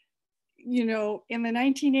you know, in the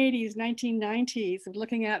 1980s, 1990s,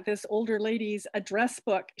 looking at this older lady's address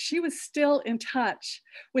book, she was still in touch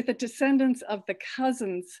with the descendants of the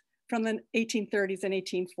cousins from the 1830s and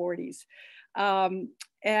 1840s.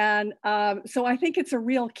 So I think it's a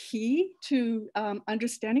real key to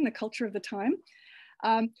understanding the culture of the time.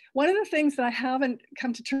 One of the things that I haven't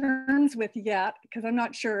come to terms with yet, because I'm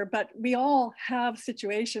not sure, but we all have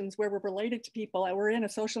situations where we're related to people and we're in a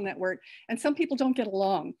social network, and some people don't get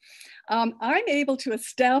along. I'm able to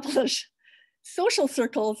establish social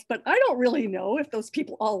circles, but I don't really know if those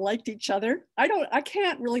people all liked each other. I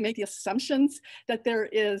can't really make the assumptions that there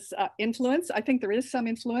is influence. I think there is some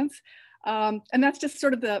influence. And that's just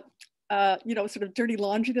sort of the you know, sort of dirty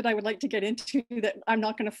laundry that I would like to get into that I'm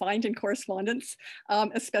not going to find in correspondence,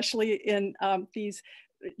 especially in these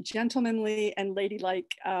gentlemanly and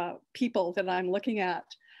ladylike people that I'm looking at.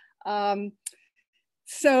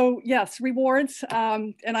 So yes, rewards,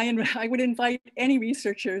 and I would invite any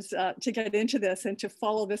researchers to get into this and to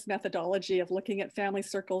follow this methodology of looking at family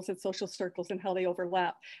circles and social circles and how they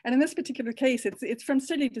overlap. And in this particular case, it's from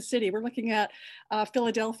city to city. We're looking at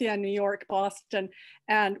Philadelphia, New York, Boston,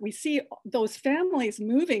 and we see those families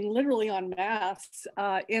moving literally en masse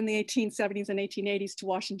in the 1870s and 1880s to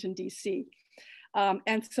Washington, D.C.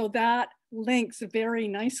 And so that links very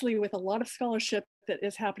nicely with a lot of scholarship that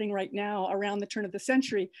is happening right now around the turn of the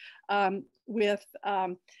century with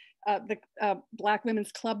the Black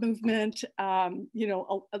Women's Club movement, you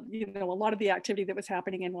know, a lot of the activity that was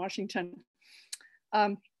happening in Washington.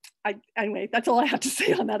 Anyway, that's all I have to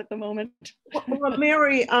say on that at the moment. Well,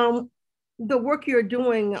 Mary, the work you're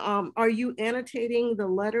doing, are you annotating the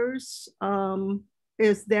letters?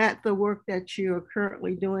 Is that the work that you're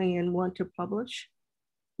currently doing and want to publish?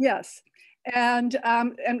 Yes. And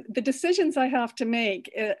the decisions I have to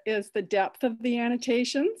make is the depth of the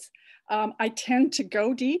annotations. I tend to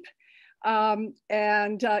go deep. In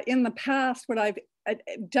the past, what I've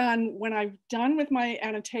done, when I've done with my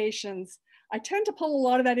annotations, I tend to pull a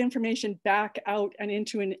lot of that information back out and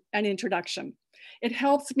into an introduction. It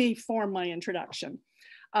helps me form my introduction.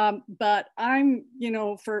 But I'm, you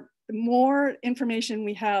know, for the more information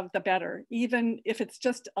we have, the better. Even if it's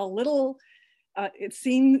just a little, it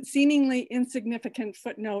seemingly insignificant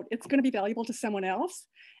footnote, it's going to be valuable to someone else.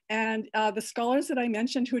 And the scholars that I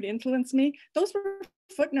mentioned who had influenced me, those were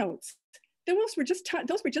footnotes. Those were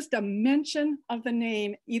just a mention of the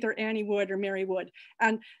name, either Annie Wood or Mary Wood,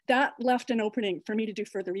 and that left an opening for me to do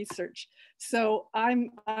further research. So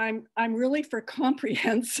I'm really for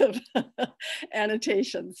comprehensive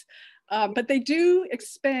annotations, but they do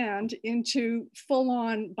expand into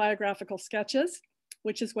full-on biographical sketches,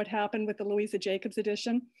 which is what happened with the Louisa Jacobs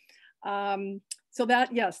edition. So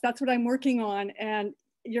that, yes, that's what I'm working on. And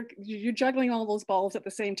you're juggling all those balls at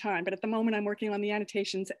the same time, but at the moment I'm working on the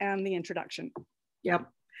annotations and the introduction. Yep,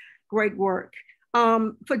 great work.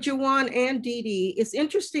 For Juwan and Dee Dee, it's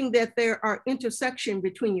interesting that there are intersections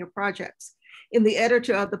between your projects. In the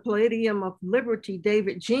editor of the Palladium of Liberty,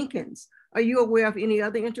 David Jenkins, are you aware of any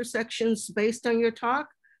other intersections based on your talk?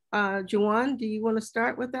 Juwan, do you want to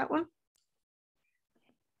start with that one?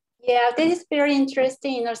 Yeah, this is very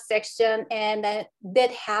interesting intersection, and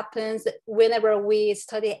that happens whenever we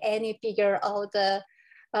study any figure of the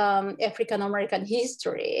African American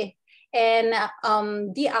history. And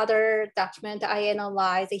the other document I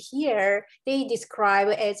analyzed here, they describe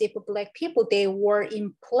as if Black people, they were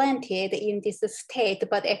implanted in this state,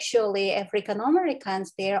 but actually African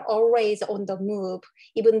Americans, they're always on the move,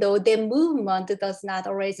 even though their movement does not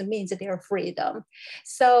always mean their freedom.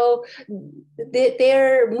 So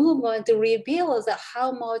their movement reveals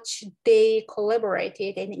how much they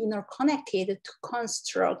collaborated and interconnected to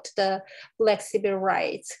construct the Black civil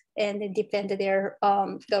rights and defend their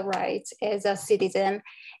the rights as a citizen.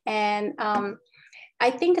 And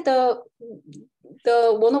I think the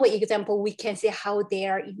one of the example we can see how they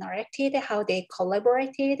are interacted, how they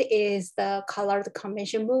collaborated is the colored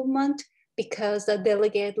convention movement, because the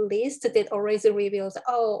delegate list that always reveals,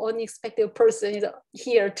 oh, unexpected person is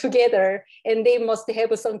here together and they must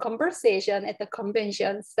have some conversation at the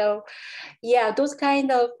convention. So yeah, those kind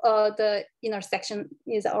of the intersection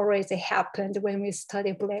is always happened when we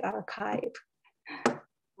study Black archive.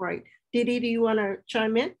 Right. Dee Dee, do you want to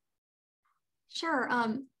chime in? Sure.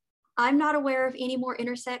 I'm not aware of any more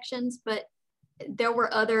intersections, but there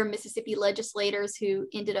were other Mississippi legislators who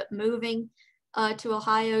ended up moving to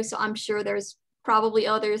Ohio. So I'm sure there's probably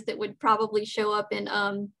others that would probably show up in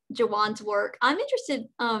Juwan's work. I'm interested,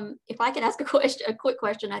 if I could ask a quick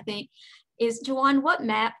question, I think, is Juwan, what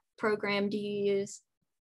map program do you use?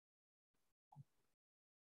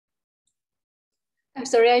 I'm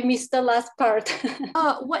sorry, I missed the last part.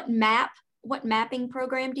 What mapping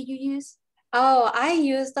program do you use? Oh, I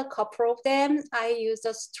used a couple of them. I used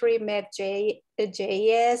a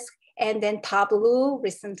StreamMap.js and then Tableau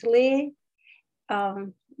recently.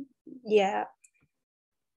 Yeah.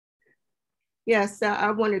 Yes,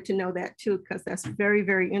 I wanted to know that too, because that's very,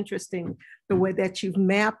 very interesting, the way that you've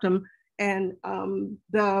mapped them, and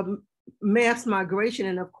the mass migration,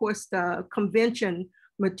 and of course the convention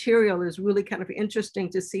material is really kind of interesting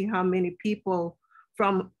to see how many people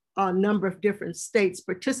from a number of different states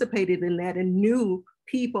participated in that, and new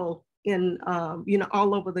people in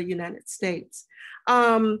all over the United States.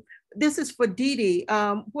 This is for Dee Dee.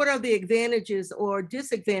 What are the advantages or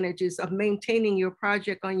disadvantages of maintaining your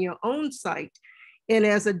project on your own site and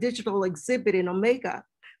as a digital exhibit in Omega?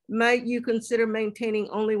 Might you consider maintaining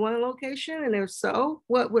only one location? And if so,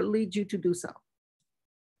 what would lead you to do so?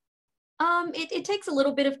 It takes a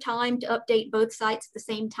little bit of time to update both sites at the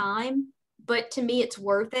same time, but to me, it's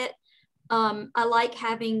worth it. I like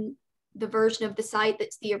having the version of the site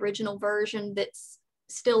that's the original version that's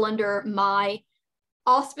still under my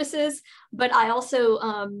auspices, but I also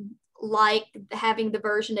like having the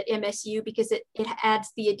version at MSU because it adds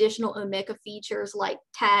the additional Omeka features like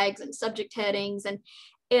tags and subject headings, and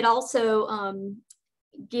it also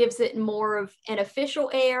gives it more of an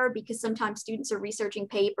official air, because sometimes students are researching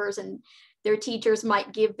papers and their teachers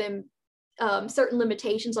might give them certain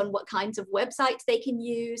limitations on what kinds of websites they can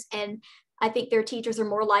use, and I think their teachers are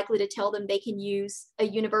more likely to tell them they can use a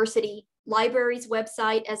university library's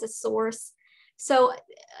website as a source. So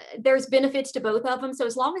there's benefits to both of them. So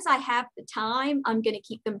as long as I have the time, I'm going to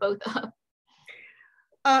keep them both up.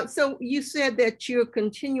 So you said that you're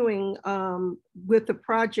continuing with the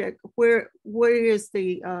project. Where is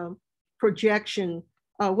the projection?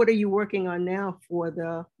 What are you working on now for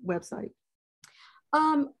the website?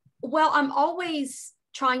 Well, I'm always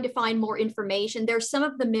trying to find more information. There's some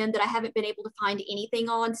of the men that I haven't been able to find anything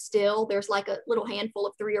on still. There's like a little handful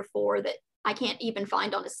of 3 or 4 that I can't even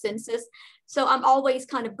find on a census. So I'm always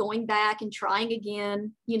kind of going back and trying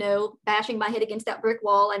again, bashing my head against that brick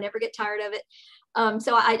wall. I never get tired of it.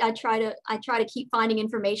 So I try to keep finding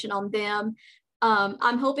information on them.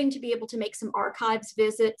 I'm hoping to be able to make some archives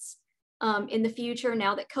visits in the future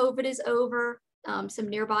now that COVID is over, some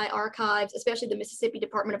nearby archives, especially the Mississippi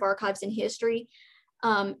Department of Archives and History.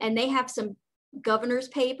 And they have some governor's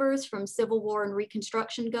papers from Civil War and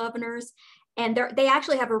Reconstruction governors. And they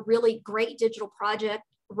actually have a really great digital project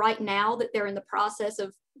right now that they're in the process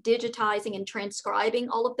of digitizing and transcribing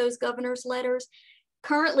all of those governor's letters.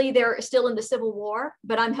 Currently, they're still in the Civil War,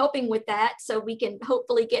 but I'm helping with that so we can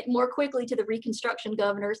hopefully get more quickly to the Reconstruction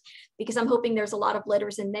governors, because I'm hoping there's a lot of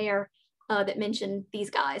letters in there that mention these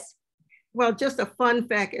guys. Well, just a fun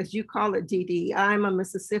fact, as you call it, Dee Dee, I'm a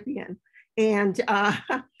Mississippian. And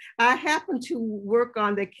I happened to work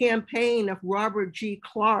on the campaign of Robert G.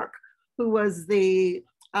 Clark, who was the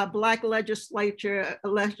Black legislator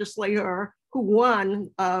who won,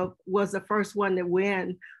 was the first one to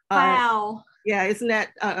win. Wow. Yeah, isn't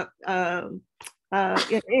that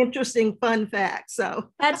an interesting fun fact?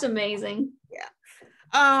 So that's amazing. Yeah.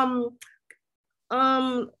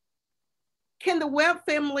 Can the Webb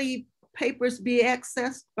family papers be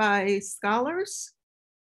accessed by scholars?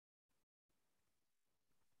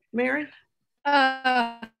 Mary?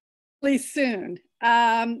 Really soon.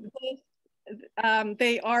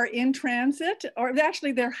 They are in transit, or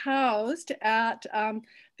actually they're housed at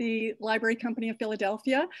the Library Company of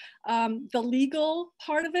Philadelphia. The legal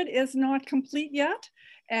part of it is not complete yet.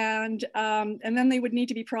 And then they would need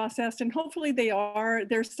to be processed, and hopefully they are.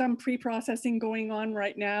 There's some pre-processing going on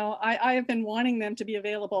right now. I have been wanting them to be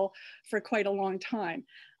available for quite a long time.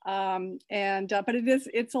 But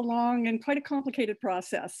it's a long and quite a complicated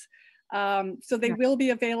process. So they will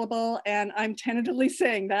be available, and I'm tentatively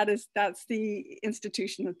saying that's the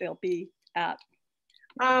institution that they'll be at.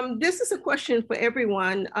 This is a question for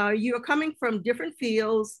everyone. You are coming from different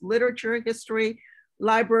fields: literature, history,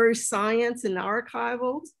 library science, and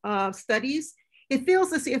archival studies. It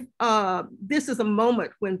feels as if this is a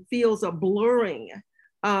moment when fields are blurring.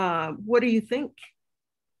 What do you think?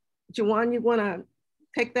 Joanne, you want to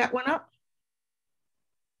take that one up?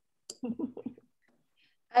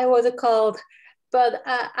 I was called, but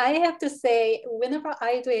I have to say, whenever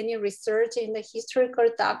I do any research in the historical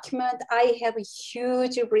document, I have a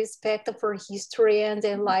huge respect for historians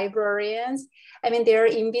and librarians. I mean, their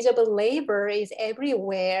invisible labor is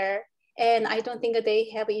everywhere, and I don't think that they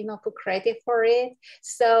have enough credit for it.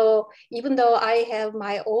 So even though I have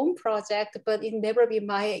my own project, but it never be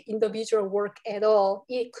my individual work at all,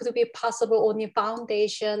 it could be possible only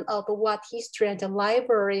foundation of what historians and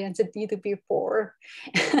librarians did before.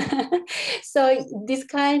 So this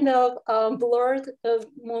kind of blurred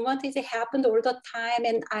moment is happened all the time,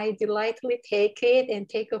 and I delightfully take it and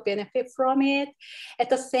take a benefit from it. At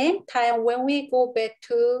the same time, when we go back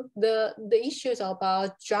to the issues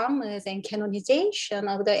about genres and canonization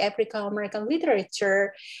of the African American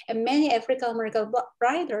literature, and many African American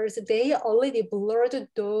writers, they already blurred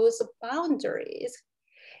those boundaries.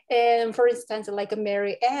 And for instance, like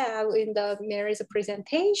Mary Ave in the Mary's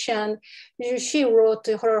presentation, she wrote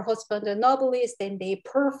to her husband a novelist, and they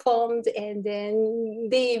performed, and then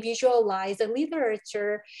they visualized the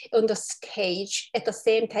literature on the stage, at the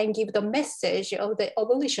same time give the message of the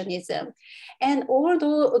abolitionism. And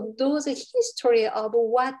although those history of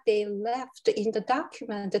what they left in the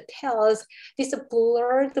document tells this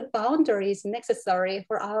blurred boundary is necessary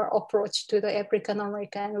for our approach to the African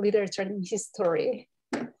American literature and history.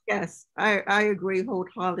 Yes, I agree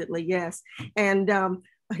wholeheartedly, yes. And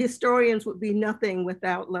historians would be nothing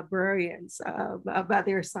without librarians by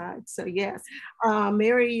their side, so yes.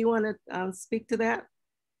 Mary, you want to speak to that?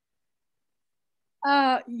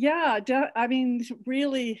 Yeah, I mean,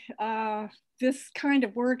 really, this kind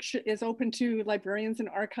of work is open to librarians and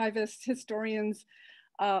archivists, historians,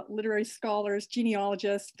 literary scholars,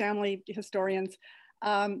 genealogists, family historians.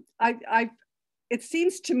 It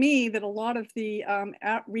seems to me that a lot of the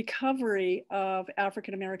recovery of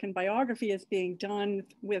African-American biography is being done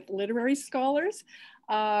with literary scholars.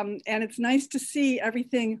 And it's nice to see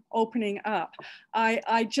everything opening up.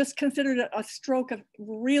 I just considered it a stroke of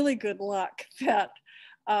really good luck that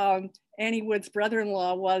Annie Wood's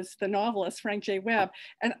brother-in-law was the novelist, Frank J. Webb.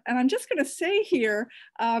 And I'm just gonna say here,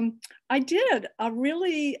 I did a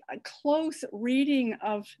really close reading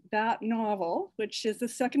of that novel, which is the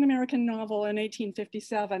second American novel in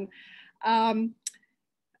 1857,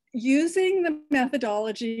 using the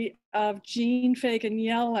methodology of Jean Fagan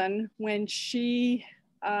Yellen when she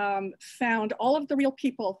found all of the real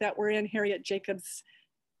people that were in Harriet Jacobs'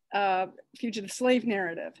 fugitive slave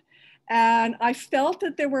narrative. And I felt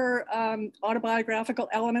that there were autobiographical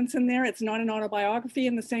elements in there. It's not an autobiography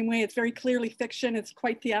in the same way. It's very clearly fiction. It's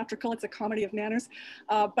quite theatrical. It's a comedy of manners.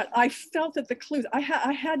 But I felt that the clues, I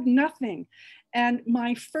had nothing. And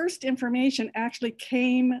my first information actually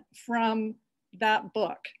came from that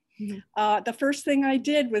book. Mm-hmm. The first thing I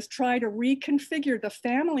did was try to reconfigure the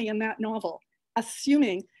family in that novel,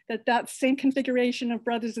 assuming that that same configuration of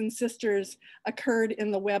brothers and sisters occurred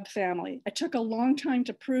in the Webb family. It took a long time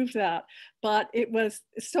to prove that, but it was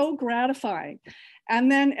so gratifying.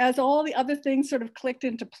 And then as all the other things sort of clicked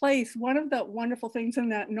into place, one of the wonderful things in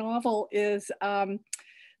that novel is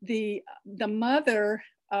the mother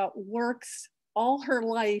works all her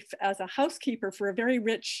life as a housekeeper for a very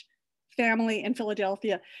rich family in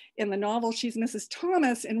Philadelphia. In the novel, she's Mrs.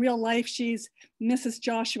 Thomas. In real life, she's Mrs.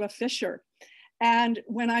 Joshua Fisher. And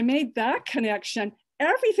when I made that connection,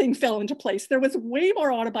 everything fell into place. There was way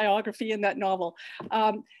more autobiography in that novel.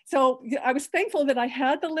 So I was thankful that I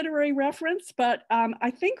had the literary reference, but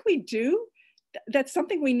I think we do. That's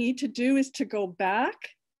something we need to do, is to go back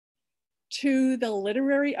to the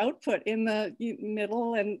literary output in the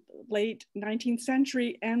middle and late 19th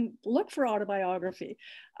century and look for autobiography.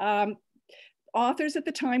 Authors at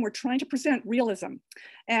the time were trying to present realism.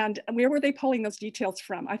 And where were they pulling those details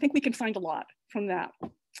from? I think we can find a lot from that.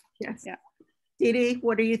 Yes. Yeah. Didi,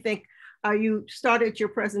 what do you think? You started your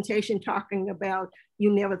presentation talking about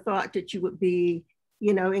you never thought that you would be,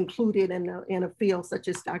 included in a field such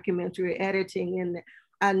as documentary editing.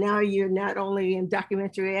 And now you're not only in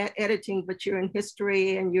documentary editing, but you're in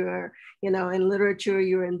history, and you're, in literature,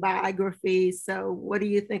 you're in biography. So what do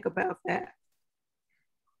you think about that?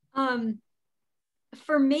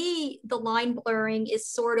 For me, the line blurring is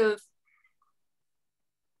sort of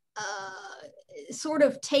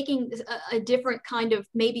taking a different kind of,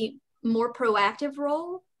 maybe more proactive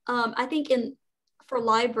role. I think for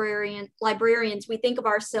librarians, we think of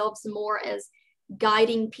ourselves more as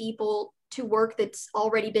guiding people to work that's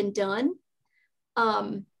already been done,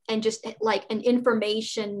 and just like an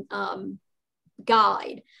information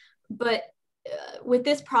guide. But with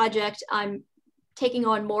this project, I'm taking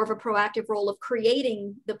on more of a proactive role of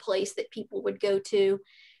creating the place that people would go to.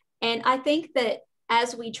 And I think that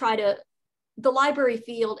as we the library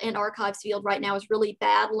field and archives field right now is really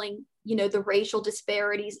battling, the racial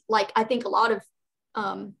disparities, like I think a lot of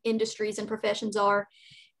industries and professions are.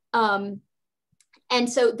 And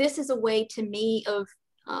so this is a way to me of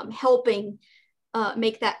helping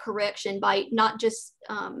make that correction by not just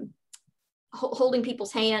holding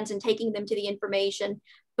people's hands and taking them to the information,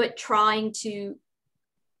 but trying to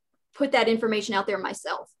put that information out there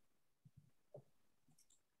myself.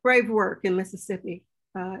 Brave work in Mississippi,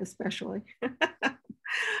 especially.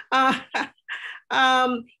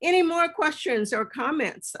 Any more questions or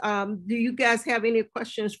comments? Do you guys have any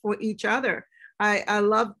questions for each other? I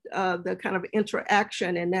love the kind of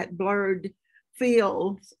interaction, and that blurred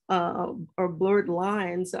fields or blurred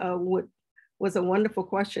lines was a wonderful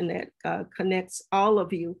question that connects all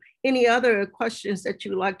of you. Any other questions that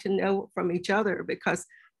you'd like to know from each other? Because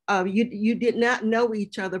you did not know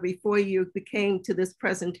each other before you came to this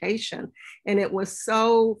presentation. And it was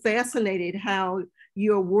so fascinating how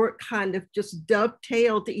your work kind of just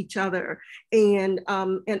dovetailed to each other, and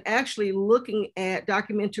actually looking at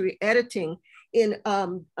documentary editing in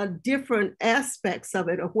different aspects of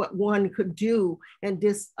it, of what one could do, and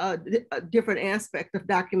this different aspect of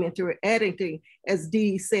documentary editing. As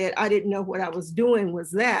Dee said, I didn't know what I was doing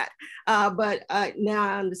was that, but now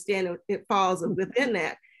I understand it falls within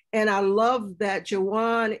that. And I love that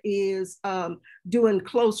Jawan is doing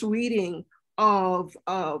close reading of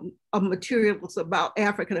materials about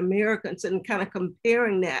African Americans and kind of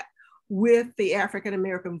comparing that with the African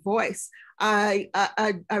American voice. I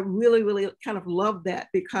really, really kind of love that,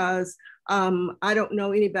 because I don't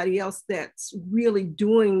know anybody else that's really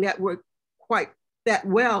doing that work quite that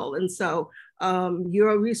well. And so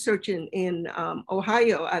your research in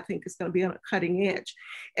Ohio, I think, is going to be on a cutting edge.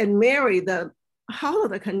 And Mary, all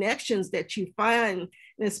of the connections that you find,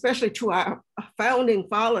 and especially to our founding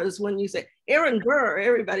fathers, when you say Aaron Burr,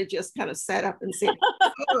 everybody just kind of sat up and said,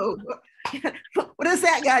 oh, what is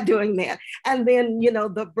that guy doing there? And then,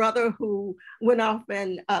 the brother who went off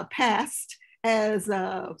and passed as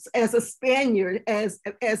a Spaniard, as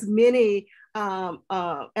many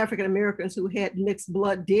African Americans who had mixed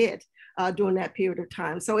blood did during that period of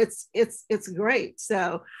time. So it's great.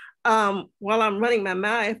 So while I'm running my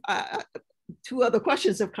mouth, two other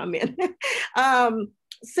questions have come in.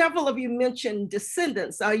 Several of you mentioned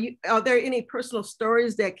descendants. Are there any personal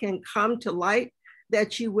stories that can come to light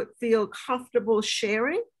that you would feel comfortable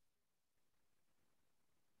sharing?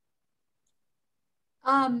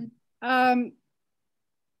 Yeah.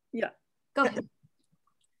 Go ahead.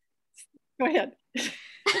 Go ahead.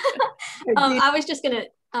 I was just going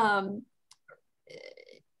to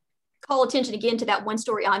call attention again to that one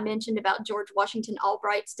story I mentioned about George Washington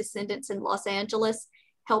Albright's descendants in Los Angeles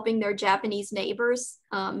helping their Japanese neighbors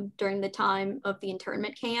during the time of the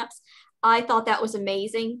internment camps. I thought that was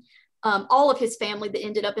amazing. All of his family that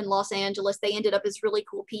ended up in Los Angeles, they ended up as really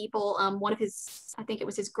cool people. One of his, I think it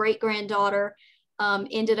was his great-granddaughter,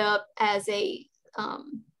 ended up as a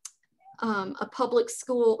public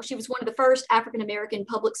school. She was one of the first African-American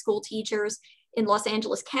public school teachers in Los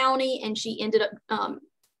Angeles County, and she ended up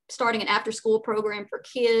starting an after-school program for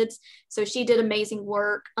kids. So she did amazing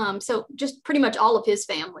work. So just pretty much all of his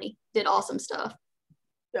family did awesome stuff.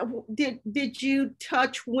 Did you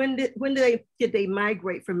touch when did they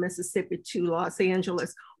migrate from Mississippi to Los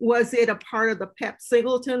Angeles? Was it a part of the Pep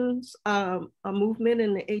Singleton's a movement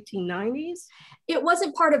in the 1890s? It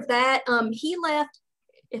wasn't part of that. He left,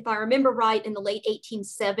 if I remember right, in the late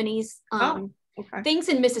 1870s. Okay. Things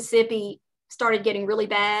in Mississippi started getting really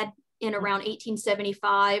bad in around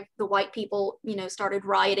 1875. The white people, you know, started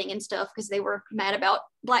rioting and stuff because they were mad about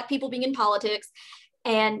Black people being in politics.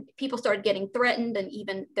 And people started getting threatened,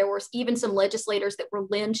 and there was even some legislators that were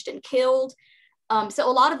lynched and killed. So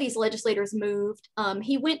a lot of these legislators moved.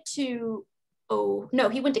 He went to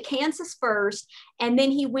Kansas first, and then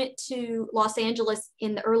he went to Los Angeles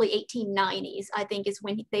in the early 1890s, I think is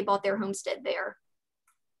when they bought their homestead there.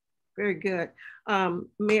 Very good.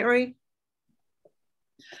 Mary?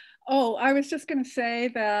 Oh, I was just going to say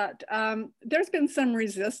that there's been some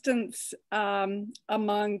resistance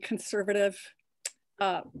among conservative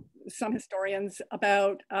some historians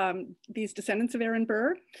about these descendants of Aaron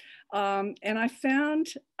Burr. And I found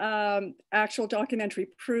actual documentary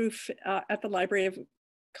proof at the Library of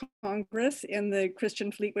Congress in the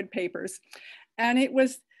Christian Fleetwood papers. And it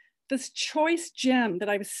was this choice gem that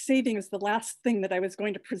I was saving as the last thing that I was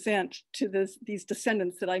going to present to these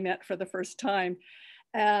descendants that I met for the first time.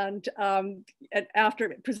 And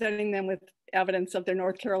after presenting them with evidence of their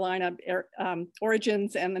North Carolina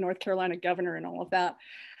origins and the North Carolina governor and all of that.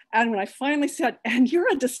 And when I finally said, and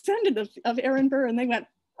you're a descendant of Aaron Burr, and they went,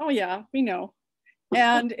 oh yeah, we know.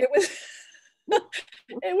 And it was,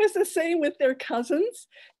 it was the same with their cousins.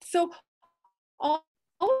 So all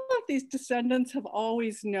of these descendants have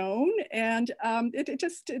always known, and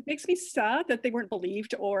it makes me sad that they weren't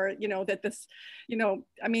believed, or, you know, that this, you know,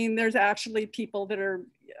 I mean, there's actually people that are,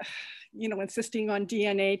 you know, insisting on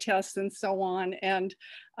DNA tests and so on. And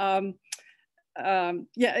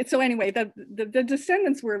yeah, so anyway, the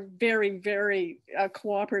descendants were very, very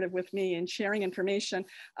cooperative with me in sharing information.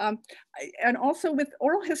 And also with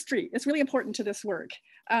oral history, it's really important to this work.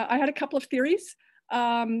 I had a couple of theories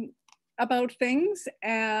about things,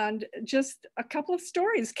 and just a couple of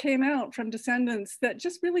stories came out from descendants that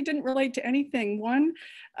just really didn't relate to anything. One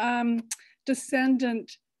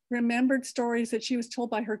descendant remembered stories that she was told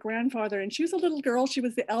by her grandfather, and she was a little girl. She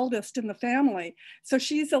was the eldest in the family. So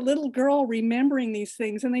she's a little girl remembering these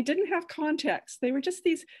things, and they didn't have context. They were just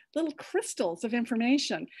these little crystals of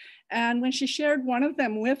information. And when she shared one of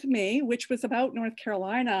them with me, which was about North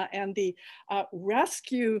Carolina and the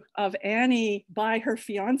rescue of Annie by her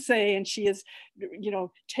fiance, and she is, you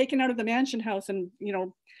know, taken out of the mansion house and, you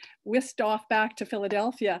know, whisked off back to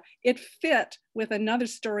Philadelphia, it fit with another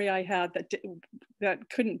story I had that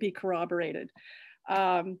couldn't be corroborated.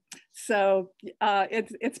 So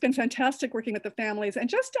it's been fantastic working with the families, and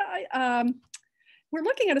just we're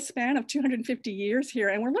looking at a span of 250 years here,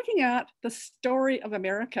 and we're looking at the story of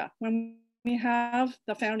America when we have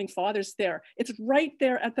the founding fathers there. It's right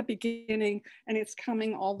there at the beginning, and it's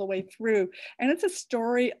coming all the way through. And it's a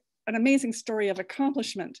story, an amazing story of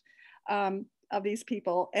accomplishment of these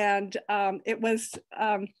people. And it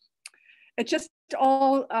just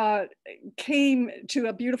all came to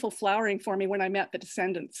a beautiful flowering for me when I met the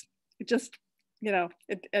descendants. It just, you know,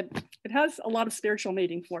 it has a lot of spiritual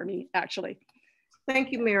meaning for me, actually.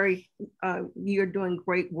 Thank you, Mary. You're doing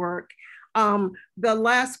great work. The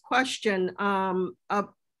last question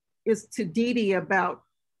is to Dee Dee about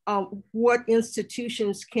what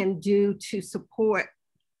institutions can do to support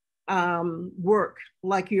work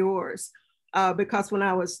like yours. Because when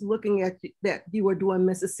I was looking at that you were doing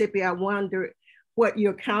Mississippi, I wondered what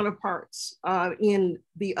your counterparts in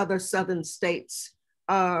the other southern states,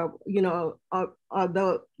 you know,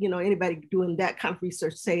 although, you know, anybody doing that kind of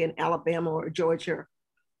research, say in Alabama or Georgia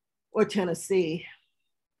or Tennessee.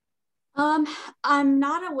 I'm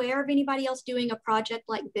not aware of anybody else doing a project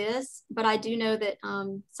like this, but I do know that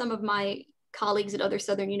some of my colleagues at other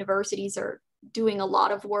Southern universities are doing a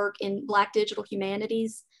lot of work in Black digital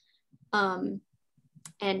humanities.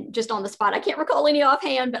 And just on the spot, I can't recall any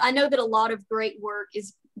offhand, but I know that a lot of great work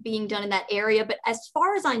is being done in that area. But as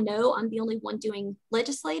far as I know, I'm the only one doing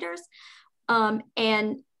legislators. And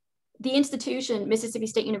the institution, Mississippi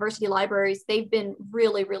State University Libraries, they've been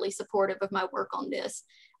really, really supportive of my work on this.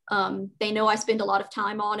 They know I spend a lot of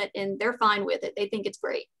time on it, and they're fine with it. They think it's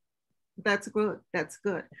great. That's good. That's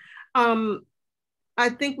good. I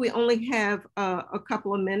think we only have a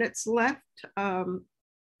couple of minutes left.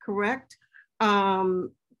 Correct. And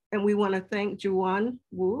we want to thank Juan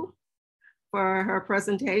Wu for her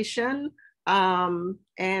presentation, and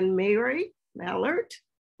Mary Mallard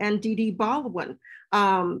and Dee Dee Baldwin.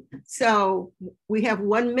 So we have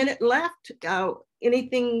 1 minute left.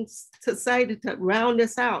 Anything to say to round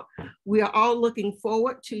this out? We are all looking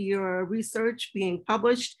forward to your research being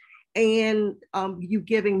published and you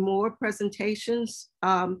giving more presentations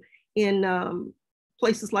in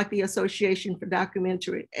places like the Association for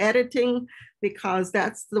Documentary Editing, because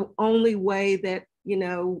that's the only way that, you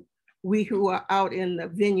know, we who are out in the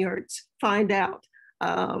vineyards find out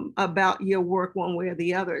about your work one way or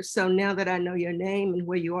the other. So now that I know your name and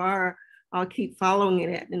where you are, I'll keep following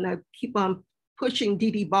it, and I keep on pushing Dee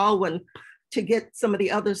Dee Baldwin to get some of the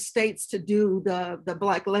other states to do the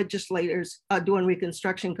Black legislators doing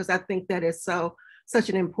Reconstruction, because I think that is such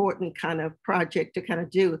an important kind of project to kind of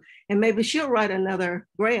do. And maybe she'll write another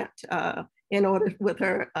grant in order with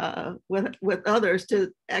her, with others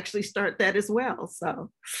to actually start that as well.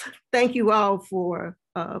 So thank you all for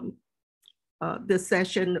this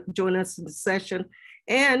session, join us in the session.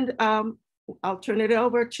 And I'll turn it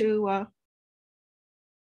over to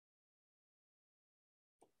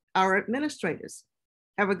our administrators.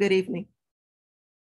 Have a good evening.